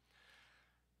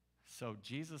 So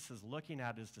Jesus is looking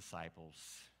at his disciples.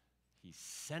 He's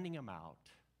sending them out,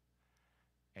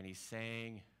 and he's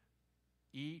saying,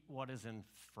 eat what is in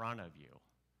front of you.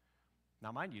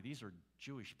 Now, mind you, these are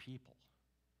Jewish people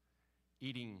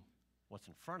eating what's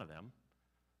in front of them,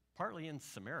 partly in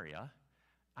Samaria.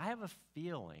 I have a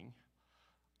feeling,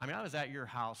 I was at your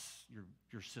house,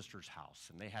 your sister's house,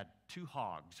 and they had 2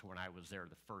 hogs when I was there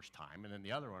the first time, and then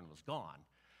the other one was gone.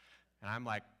 And I'm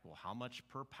like, well, how much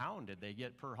per pound did they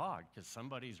get per hog? Because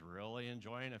somebody's really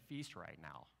enjoying a feast right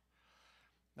now.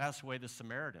 That's the way the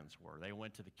Samaritans were. They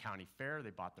went to the county fair, they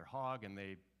bought their hog, and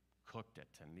they cooked it.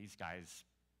 And these guys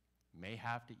may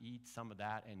have to eat some of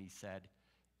that, and he said,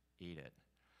 eat it.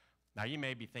 Now, you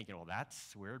may be thinking, well,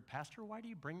 that's weird. Pastor, why do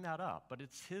you bring that up? But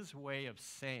it's his way of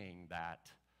saying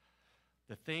that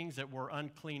the things that were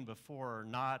unclean before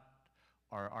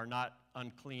are not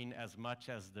unclean as much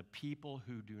as the people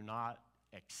who do not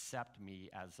accept me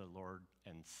as the Lord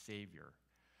and Savior.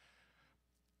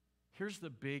 Here's the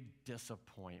big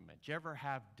disappointment. Do you ever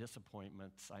have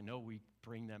disappointments? I know we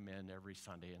bring them in every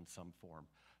Sunday in some form.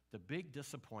 The big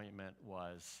disappointment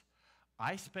was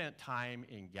I spent time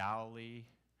in Galilee,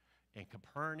 in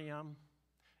Capernaum,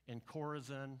 in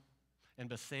Chorazin, in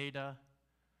Bethsaida.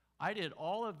 I did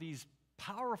all of these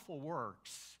powerful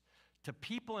works to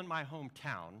people in my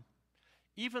hometown.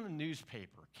 Even the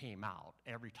newspaper came out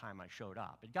every time I showed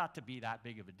up. It got to be that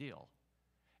big of a deal.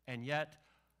 And yet,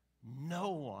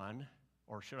 no one,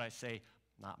 or should I say,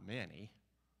 not many,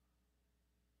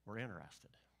 were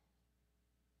interested.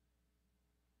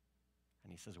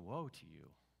 And he says, woe to you.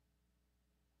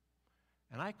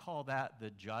 And I call that the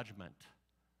judgment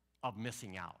of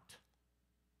missing out.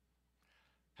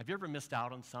 Have you ever missed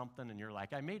out on something and you're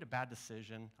like, I made a bad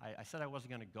decision. I said I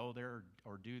wasn't going to go there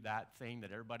or do that thing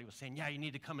that everybody was saying, yeah, you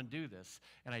need to come and do this.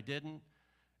 And I didn't.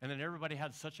 And then everybody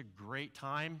had such a great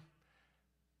time.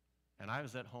 And I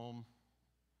was at home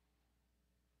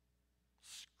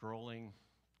scrolling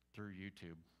through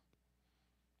YouTube.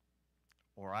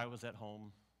 Or I was at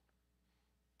home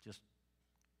just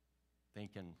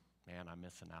thinking, man, I'm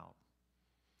missing out.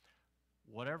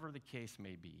 Whatever the case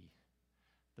may be,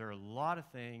 there are a lot of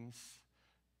things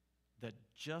that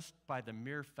just by the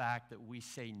mere fact that we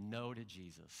say no to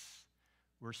Jesus,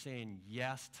 we're saying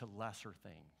yes to lesser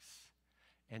things.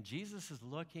 And Jesus is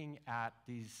looking at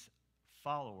these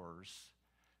followers,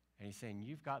 and he's saying,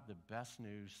 you've got the best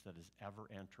news that has ever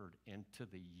entered into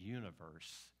the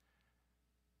universe,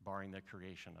 barring the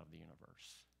creation of the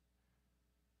universe.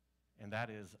 And that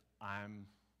is, I'm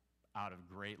out of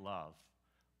great love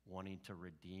wanting to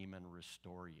redeem and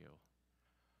restore you.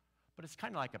 But it's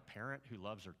kind of like a parent who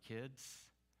loves her kids,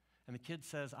 and the kid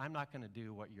says, I'm not going to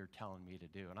do what you're telling me to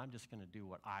do, and I'm just going to do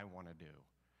what I want to do.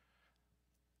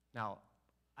 Now,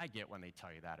 I get when they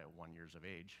tell you that at 1 year of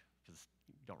age, because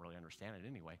you don't really understand it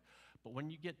anyway. But when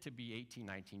you get to be 18,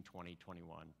 19, 20,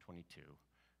 21, 22,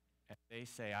 and they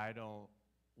say, I don't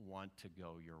want to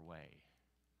go your way,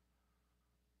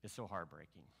 it's so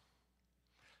heartbreaking.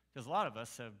 Because a lot of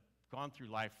us have gone through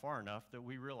life far enough that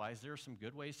we realize there are some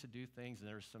good ways to do things and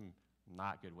there's some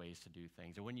not good ways to do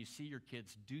things. And when you see your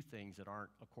kids do things that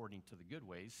aren't according to the good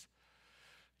ways,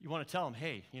 you want to tell them,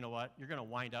 hey, you know what? You're going to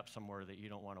wind up somewhere that you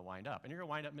don't want to wind up, and you're going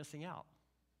to wind up missing out.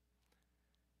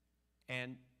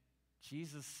 And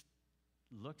Jesus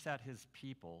looks at his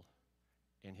people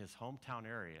in his hometown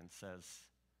area and says,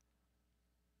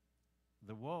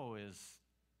 the woe is,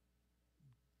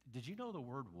 did you know the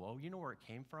word woe? You know where it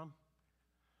came from?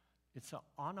 It's an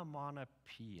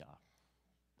onomatopoeia.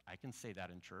 I can say that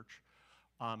in church.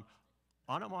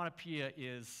 Onomatopoeia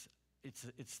is,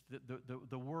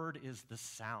 the word is the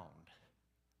sound.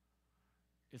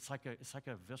 It's like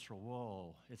a visceral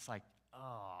whoa. It's like,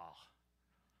 oh.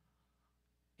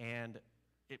 And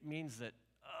it means that,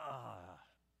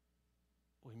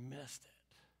 we missed it.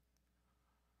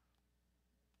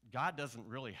 God doesn't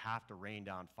really have to rain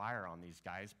down fire on these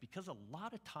guys, because a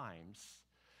lot of times,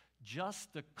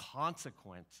 just the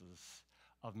consequences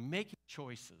of making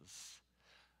choices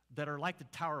that are like the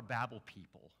Tower of Babel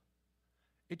people,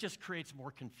 it just creates more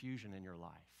confusion in your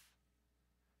life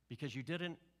because you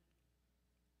didn't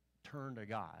turn to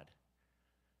God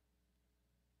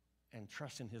and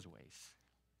trust in his ways.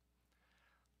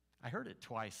 I heard it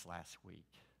twice last week.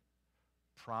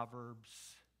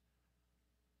 Proverbs,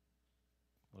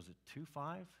 was it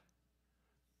 2:5?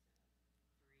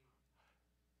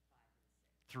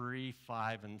 3,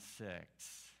 5, and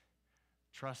 6.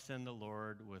 Trust in the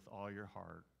Lord with all your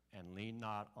heart and lean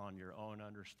not on your own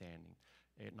understanding.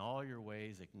 In all your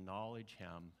ways acknowledge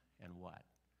him, and what?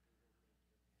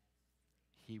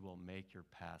 He will make your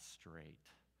path straight.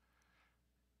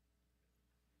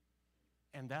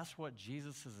 And that's what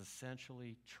Jesus is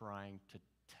essentially trying to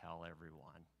tell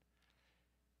everyone.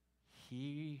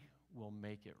 He will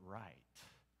make it right.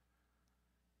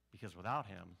 Because without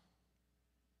him,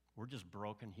 we're just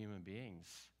broken human beings,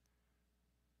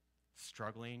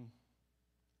 struggling,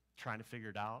 trying to figure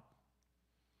it out.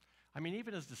 I mean,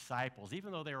 even his disciples,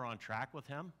 even though they were on track with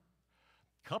him,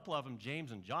 a couple of them,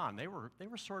 James and John, they were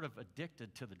sort of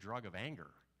addicted to the drug of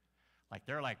anger. Like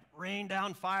they're like, rain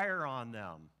down fire on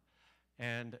them.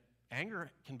 And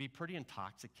anger can be pretty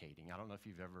intoxicating. I don't know if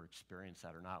you've ever experienced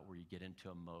that or not, where you get into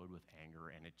a mode with anger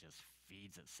and it just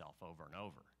feeds itself over and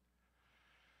over.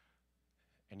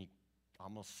 And you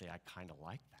almost say, I kind of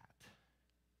like that.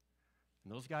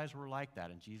 And those guys were like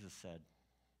that, and Jesus said,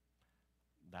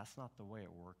 that's not the way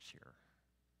it works here.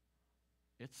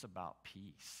 It's about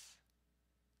peace.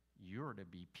 You're to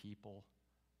be people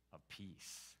of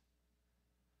peace.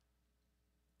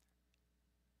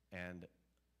 And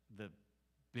the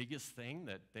biggest thing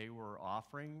that they were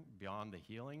offering beyond the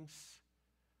healings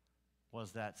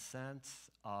was that sense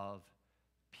of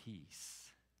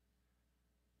peace.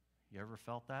 You ever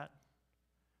felt that?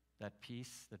 That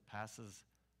peace that passes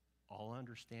all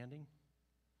understanding?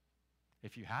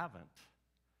 If you haven't,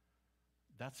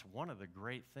 that's one of the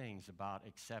great things about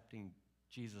accepting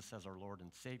Jesus as our Lord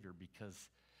and Savior, because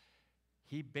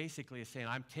he basically is saying,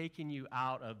 I'm taking you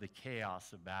out of the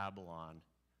chaos of Babylon,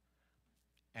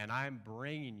 and I'm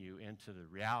bringing you into the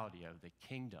reality of the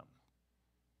kingdom.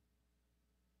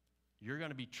 You're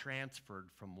going to be transferred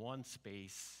from one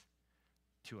space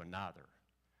to another.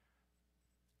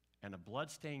 And a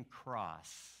bloodstained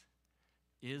cross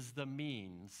is the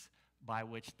means by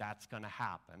which that's going to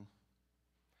happen.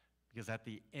 Because at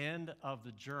the end of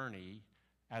the journey,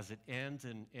 as it ends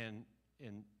in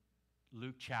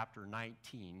Luke chapter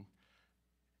 19,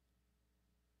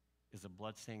 is a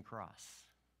bloodstained cross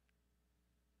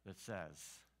that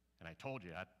says, and I told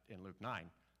you that in Luke 9,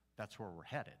 that's where we're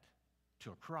headed,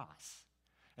 to a cross.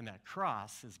 And that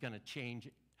cross is going to change,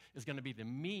 is going to be the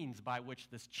means by which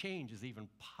this change is even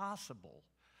possible.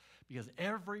 Because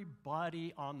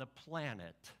everybody on the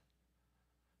planet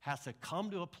has to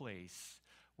come to a place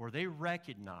where they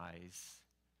recognize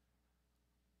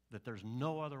that there's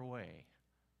no other way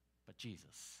but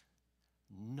Jesus.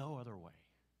 No other way.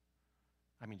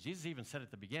 I mean, Jesus even said at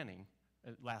the beginning,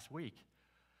 last week,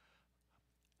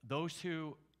 those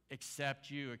who accept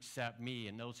you accept me,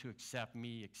 and those who accept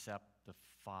me accept the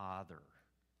Father.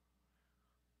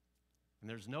 And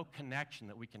there's no connection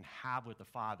that we can have with the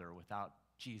Father without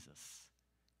Jesus.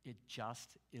 It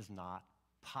just is not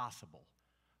possible.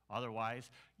 Otherwise,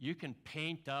 you can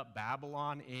paint up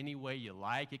Babylon any way you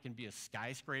like. It can be a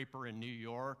skyscraper in New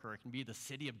York, or it can be the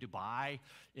city of Dubai.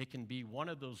 It can be one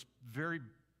of those very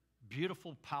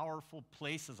beautiful, powerful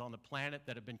places on the planet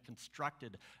that have been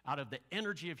constructed out of the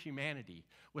energy of humanity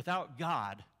without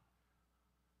God,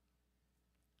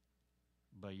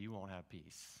 but you won't have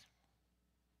peace.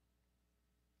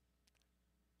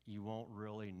 You won't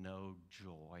really know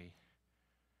joy,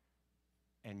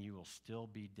 and you will still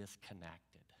be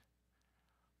disconnected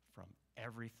from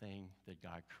everything that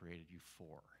God created you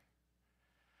for.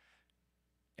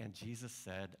 And Jesus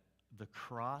said, the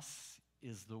cross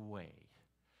is the way.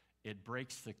 It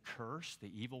breaks the curse.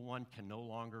 The evil one can no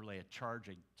longer lay a charge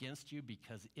against you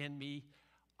because in me,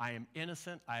 I am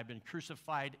innocent. I have been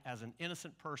crucified as an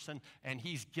innocent person, and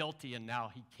he's guilty, and now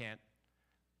he can't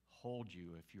hold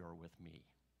you if you are with me.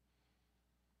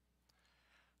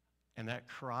 And that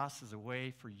cross is a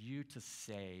way for you to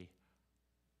say,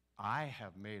 I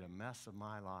have made a mess of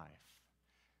my life.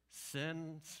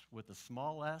 Sins with a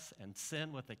small s and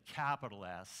sin with a capital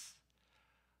S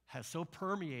has so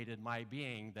permeated my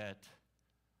being that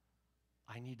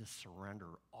I need to surrender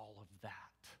all of that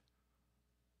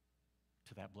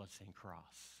to that bloodstained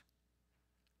cross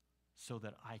so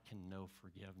that I can know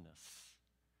forgiveness,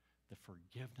 the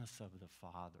forgiveness of the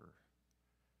Father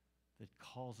that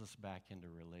calls us back into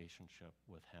relationship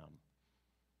with him.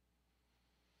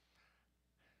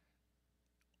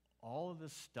 All of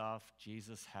this stuff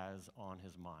Jesus has on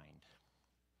his mind.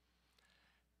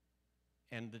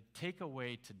 And the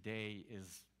takeaway today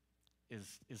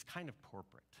is kind of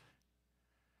corporate.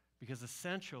 Because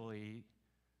essentially,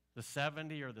 the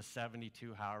 70 or the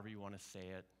 72, however you want to say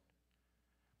it,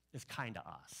 is kind of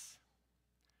us.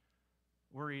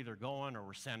 We're either going or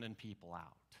we're sending people out.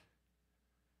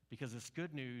 Because this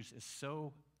good news is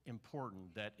so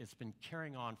important that it's been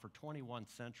carrying on for 21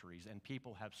 centuries, and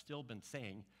people have still been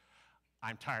saying,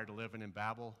 I'm tired of living in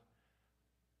Babel.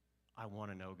 I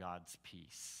want to know God's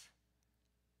peace.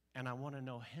 And I want to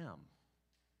know him.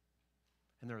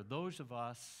 And there are those of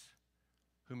us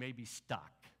who may be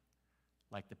stuck,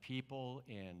 like the people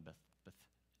in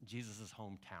Jesus'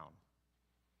 hometown.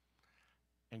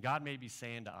 And God may be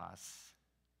saying to us,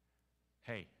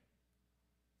 hey,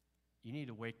 you need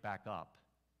to wake back up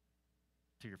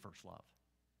to your first love.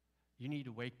 You need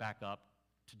to wake back up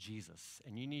to Jesus.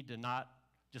 And you need to not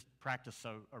just practice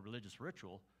a religious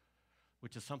ritual,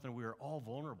 which is something we are all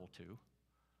vulnerable to,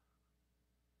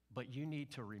 but you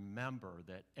need to remember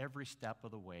that every step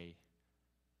of the way,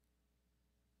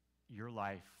 your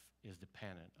life is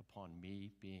dependent upon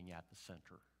me being at the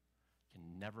center. You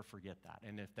can never forget that.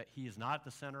 And if he is not at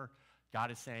the center,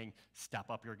 God is saying, step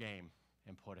up your game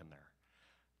and put him there.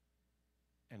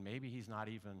 And maybe he's not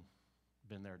even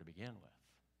been there to begin with.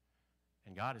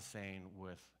 And God is saying,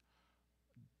 with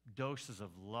doses of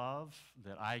love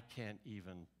that I can't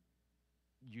even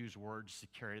use words to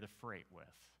carry the freight with,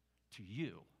 to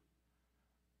you,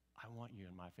 I want you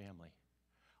in my family.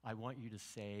 I want you to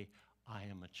say, I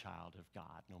am a child of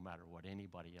God, no matter what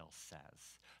anybody else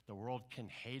says. The world can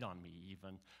hate on me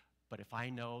even, but if I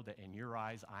know that in your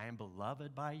eyes I am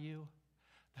beloved by you,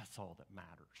 that's all that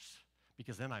matters.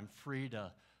 Because then I'm free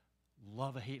to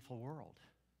love a hateful world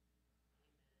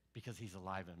because he's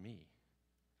alive in me.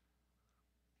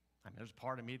 I mean, there's a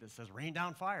part of me that says, rain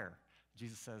down fire.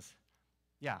 Jesus says,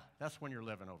 yeah, that's when you're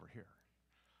living over here.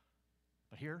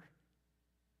 But here,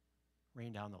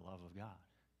 rain down the love of God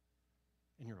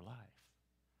in your life.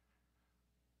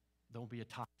 Don't be a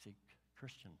toxic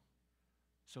Christian.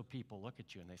 So people look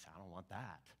at you and they say, I don't want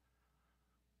that.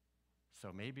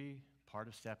 So maybe part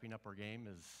of stepping up our game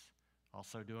is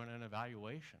also doing an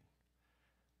evaluation.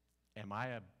 Am I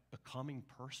a becoming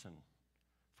person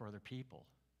for other people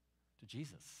to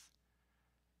Jesus?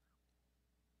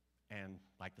 And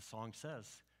like the song says,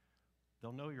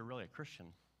 they'll know you're really a Christian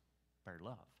by your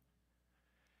love.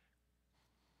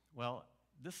 Well,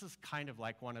 this is kind of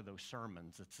like one of those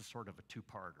sermons. It's a sort of a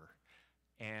two-parter.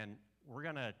 And we're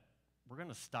gonna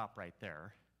stop right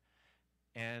there.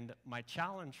 And my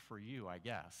challenge for you, I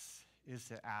guess, is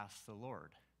to ask the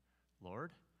Lord,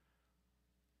 Lord,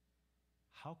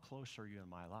 how close are you in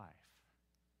my life?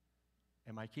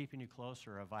 Am I keeping you close,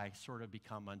 or have I sort of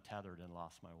become untethered and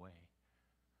lost my way?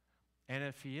 And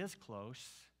if he is close,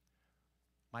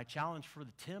 my challenge for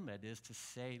the timid is to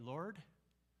say, Lord,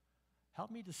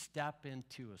 help me to step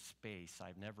into a space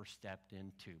I've never stepped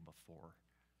into before.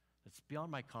 It's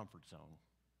beyond my comfort zone,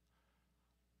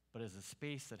 but is a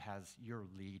space that has your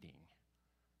leading.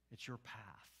 It's your path.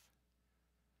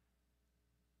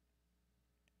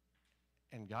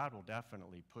 And God will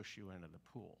definitely push you into the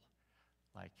pool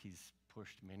like he's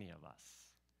pushed many of us.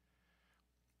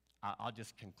 I'll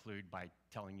just conclude by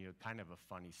telling you kind of a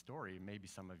funny story. Maybe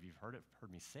some of you have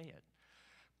heard me say it.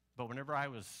 But whenever I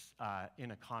was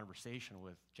in a conversation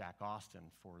with Jack Austin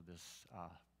for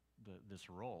this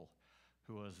role,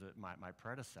 who was my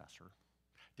predecessor,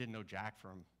 didn't know Jack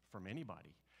from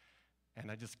anybody. And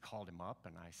I just called him up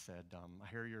and I said, I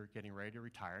hear you're getting ready to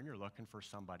retire and you're looking for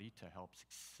somebody to help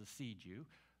succeed you.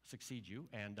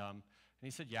 And he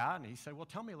said, yeah. And he said, well,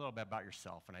 tell me a little bit about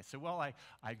yourself. And I said, well,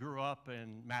 I grew up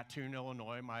in Mattoon,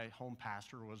 Illinois. My home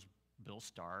pastor was Bill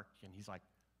Stark. And he's like,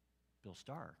 Bill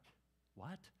Stark?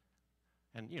 What?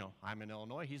 And, I'm in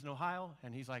Illinois. He's in Ohio.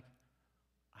 And he's like,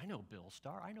 I know Bill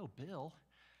Stark. I know Bill.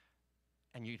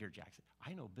 And you hear Jack say,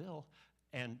 I know Bill.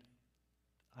 And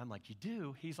I'm like, you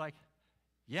do? He's like,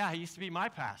 yeah, he used to be my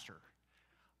pastor.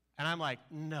 And I'm like,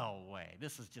 no way.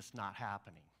 This is just not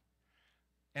happening.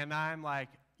 And I'm like,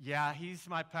 yeah, he's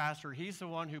my pastor. He's the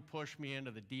one who pushed me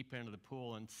into the deep end of the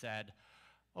pool and said,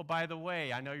 oh, by the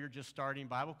way, I know you're just starting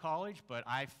Bible college, but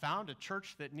I found a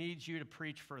church that needs you to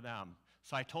preach for them.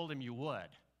 So I told him you would.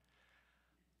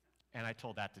 And I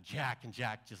told that to Jack, and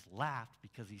Jack just laughed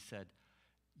because he said,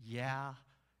 yeah,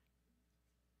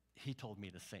 he told me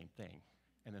the same thing,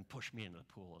 and then pushed me into the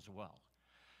pool as well.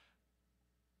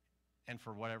 And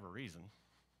for whatever reason,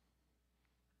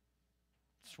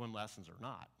 swim lessons or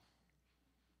not,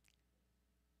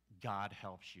 God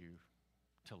helps you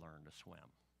to learn to swim.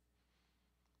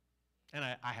 And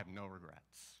I have no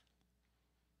regrets.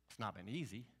 It's not been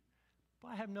easy, but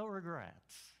I have no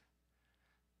regrets.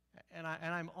 And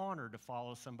I'm honored to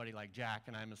follow somebody like Jack,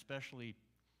 and I'm especially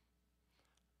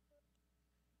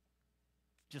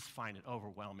just find it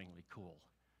overwhelmingly cool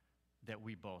that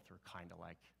we both are kind of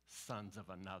like sons of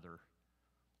another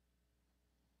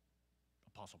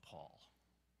Apostle Paul.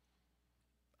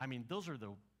 I mean, those are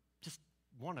just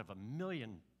one of a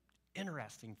million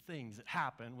interesting things that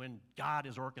happen when God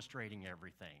is orchestrating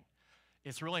everything.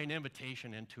 It's really an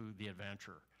invitation into the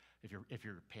adventure if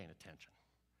you're paying attention.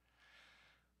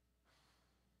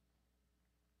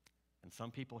 And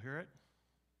some people hear it,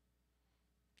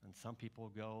 and some people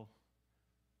go,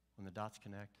 when the dots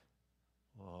connect,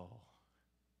 whoa.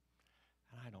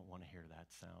 And I don't want to hear that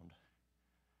sound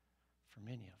for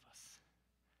many of us.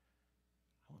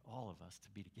 I want all of us to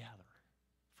be together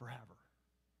forever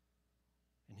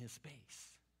in his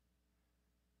space.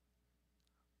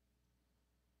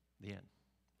 The end.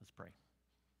 Let's pray.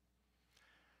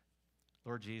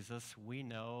 Lord Jesus, we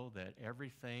know that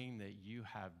everything that you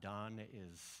have done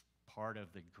is part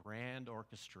of the grand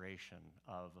orchestration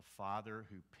of a Father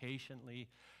who patiently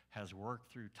has worked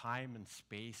through time and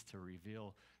space to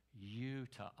reveal you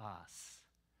to us.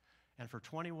 And for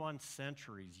 21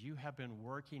 centuries, you have been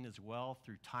working as well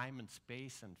through time and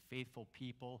space and faithful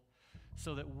people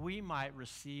so that we might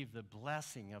receive the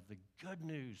blessing of the good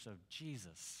news of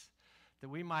Jesus, that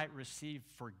we might receive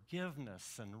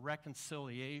forgiveness and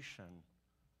reconciliation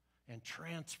and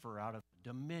transfer out of the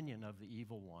dominion of the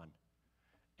evil one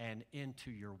and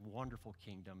into your wonderful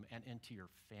kingdom and into your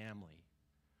family.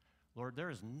 Lord,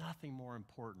 there is nothing more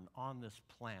important on this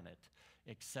planet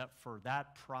except for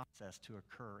that process to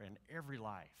occur in every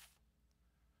life.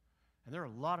 And there are a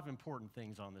lot of important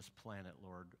things on this planet,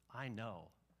 Lord, I know.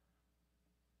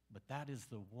 But that is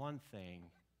the one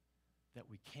thing that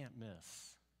we can't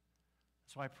miss.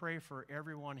 So I pray for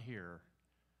everyone here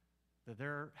that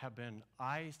there have been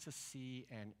eyes to see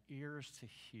and ears to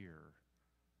hear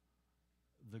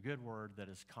the good word that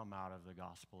has come out of the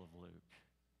Gospel of Luke.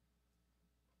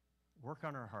 Work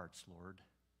on our hearts, Lord.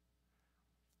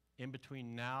 In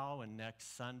between now and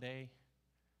next Sunday,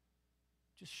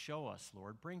 just show us,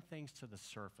 Lord. Bring things to the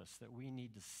surface that we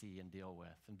need to see and deal with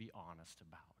and be honest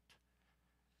about,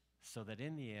 so that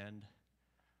in the end,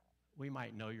 we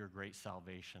might know your great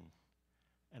salvation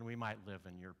and we might live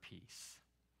in your peace.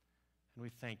 And we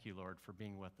thank you, Lord, for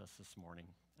being with us this morning.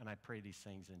 And I pray these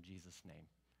things in Jesus' name.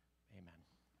 Amen.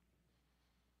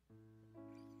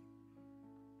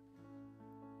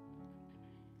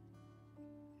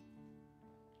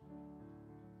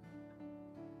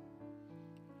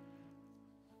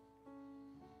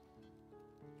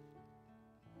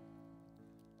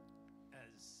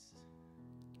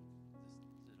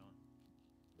 Is it on?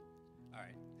 All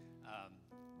right.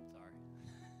 Sorry.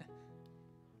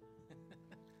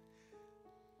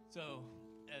 So,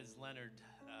 as Leonard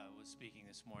was speaking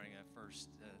this morning,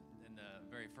 in the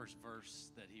very first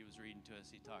verse that he was reading to us,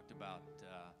 he talked about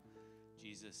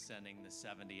Jesus sending the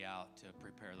 70 out to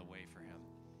prepare the way for him.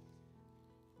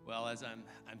 Well, as I'm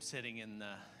sitting in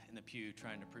the pew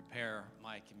trying to prepare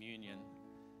my communion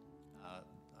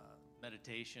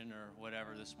meditation or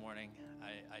whatever this morning,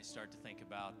 I start to think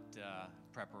about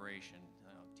preparation.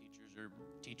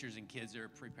 Teachers and kids are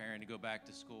preparing to go back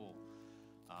to school.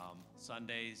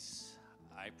 Sundays,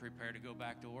 I prepare to go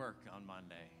back to work on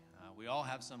Monday. We all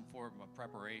have some form of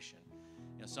preparation.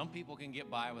 You know, some people can get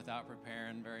by without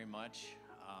preparing very much,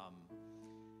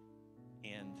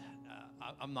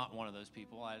 I'm not one of those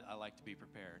people. I like to be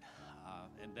prepared.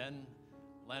 And then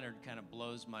Leonard kind of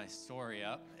blows my story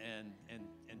up and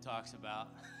talks about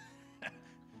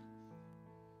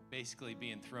basically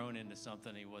being thrown into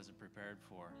something he wasn't prepared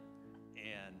for.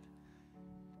 And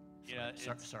yeah,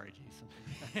 sorry, Jason.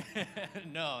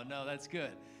 No, that's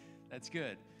good. That's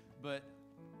good. But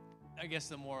I guess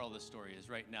the moral of the story is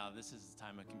right now, this is the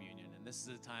time of communion, and this is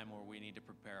the time where we need to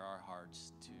prepare our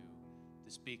hearts to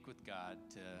speak with God,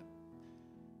 to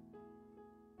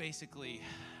basically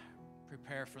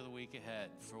prepare for the week ahead,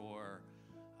 for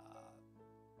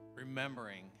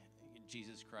remembering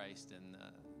Jesus Christ and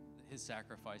his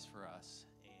sacrifice for us.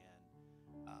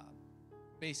 And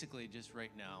basically just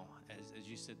right now, as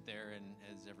you sit there and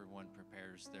as everyone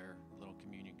prepares their little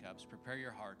communion cups, prepare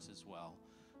your hearts as well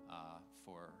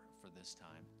for this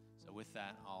time. So with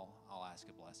that, I'll ask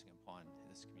a blessing upon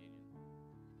this communion.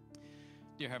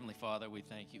 Dear Heavenly Father, we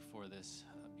thank you for this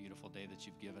beautiful day that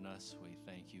you've given us. We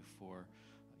thank you for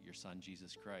your Son,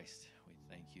 Jesus Christ. We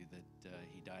thank you that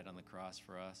he died on the cross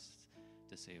for us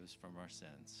to save us from our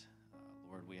sins.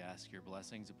 Lord, we ask your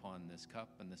blessings upon this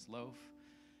cup and this loaf,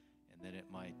 and that it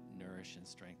might nourish and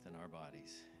strengthen our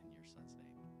bodies. In your Son's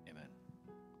name, amen.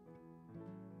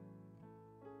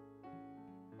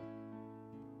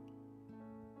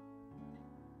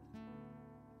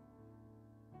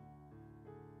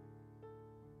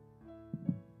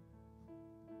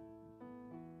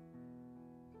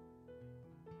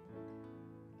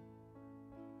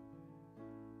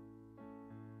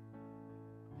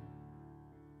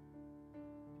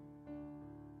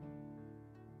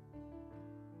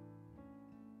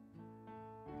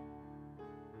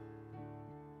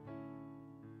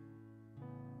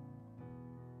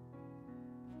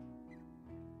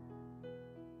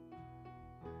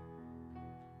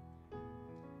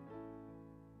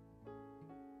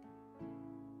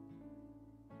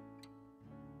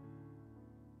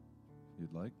 If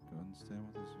you'd like, go ahead and stand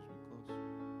with us as we close.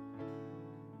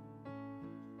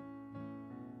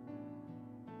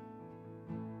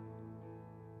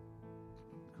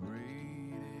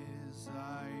 Great is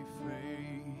thy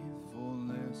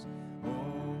faithfulness, O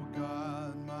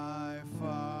God, my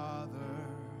Father.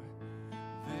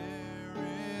 There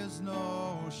is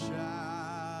no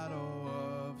shadow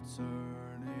of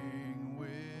turning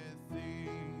with thee.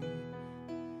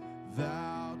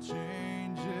 Thou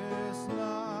changest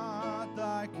not,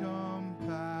 thy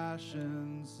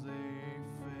compassions, they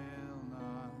fail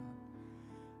not.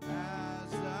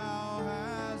 As thou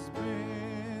hast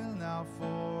been, thou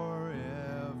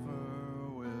forever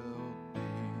wilt be.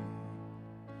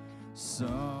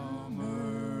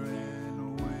 Summer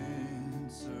and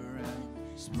winter and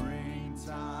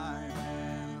springtime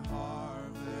and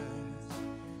harvest,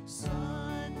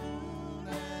 sun, moon,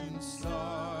 and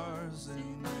stars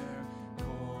in their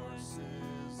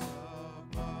courses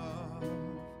above,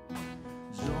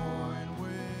 join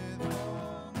with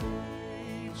all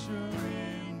nature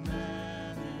in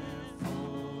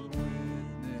manifold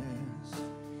witness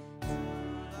to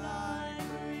thy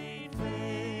great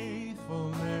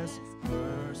faithfulness,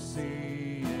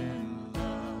 mercy, and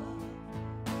love.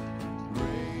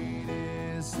 Great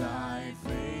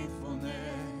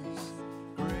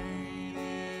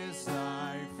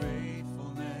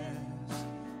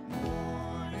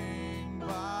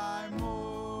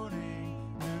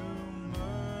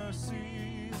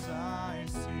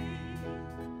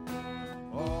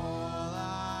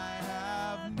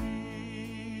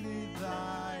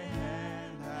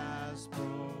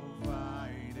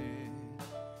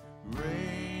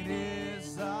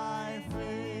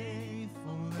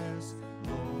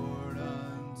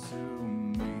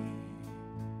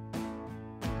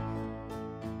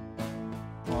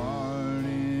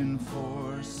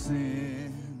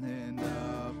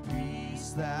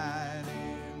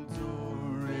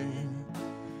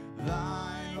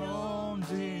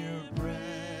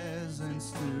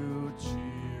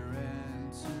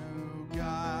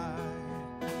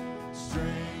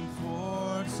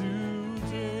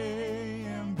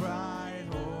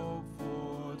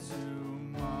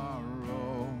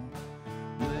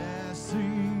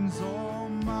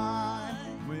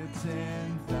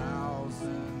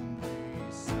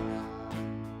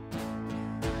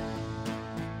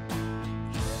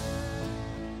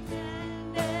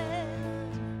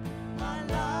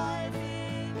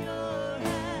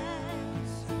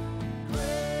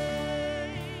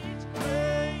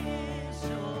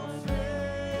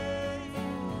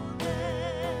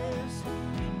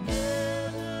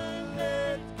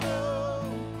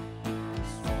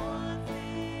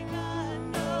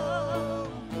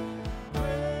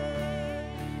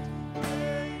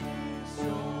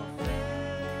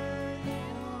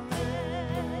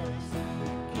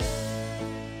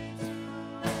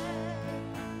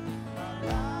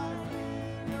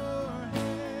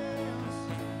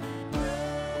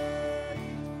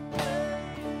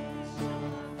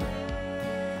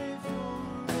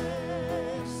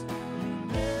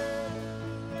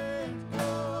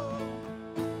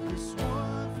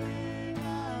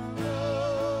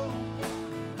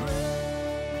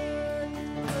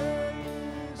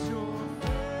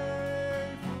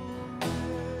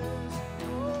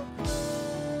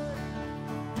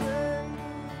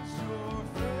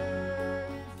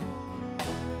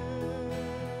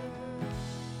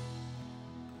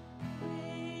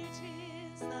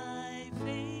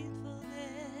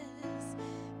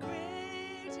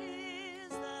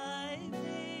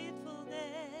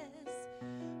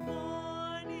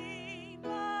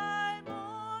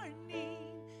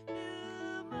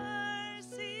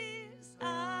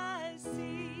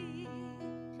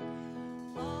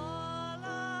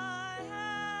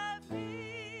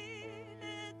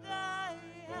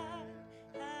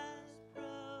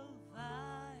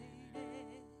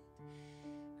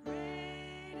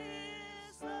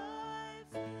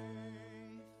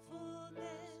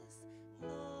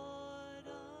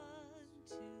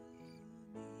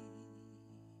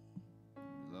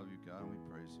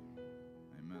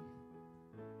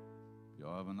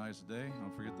have a nice day.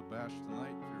 Don't forget the bash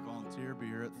tonight. If you're a volunteer, be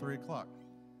here at 3 o'clock.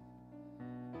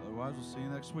 Otherwise, we'll see you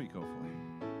next week, hopefully.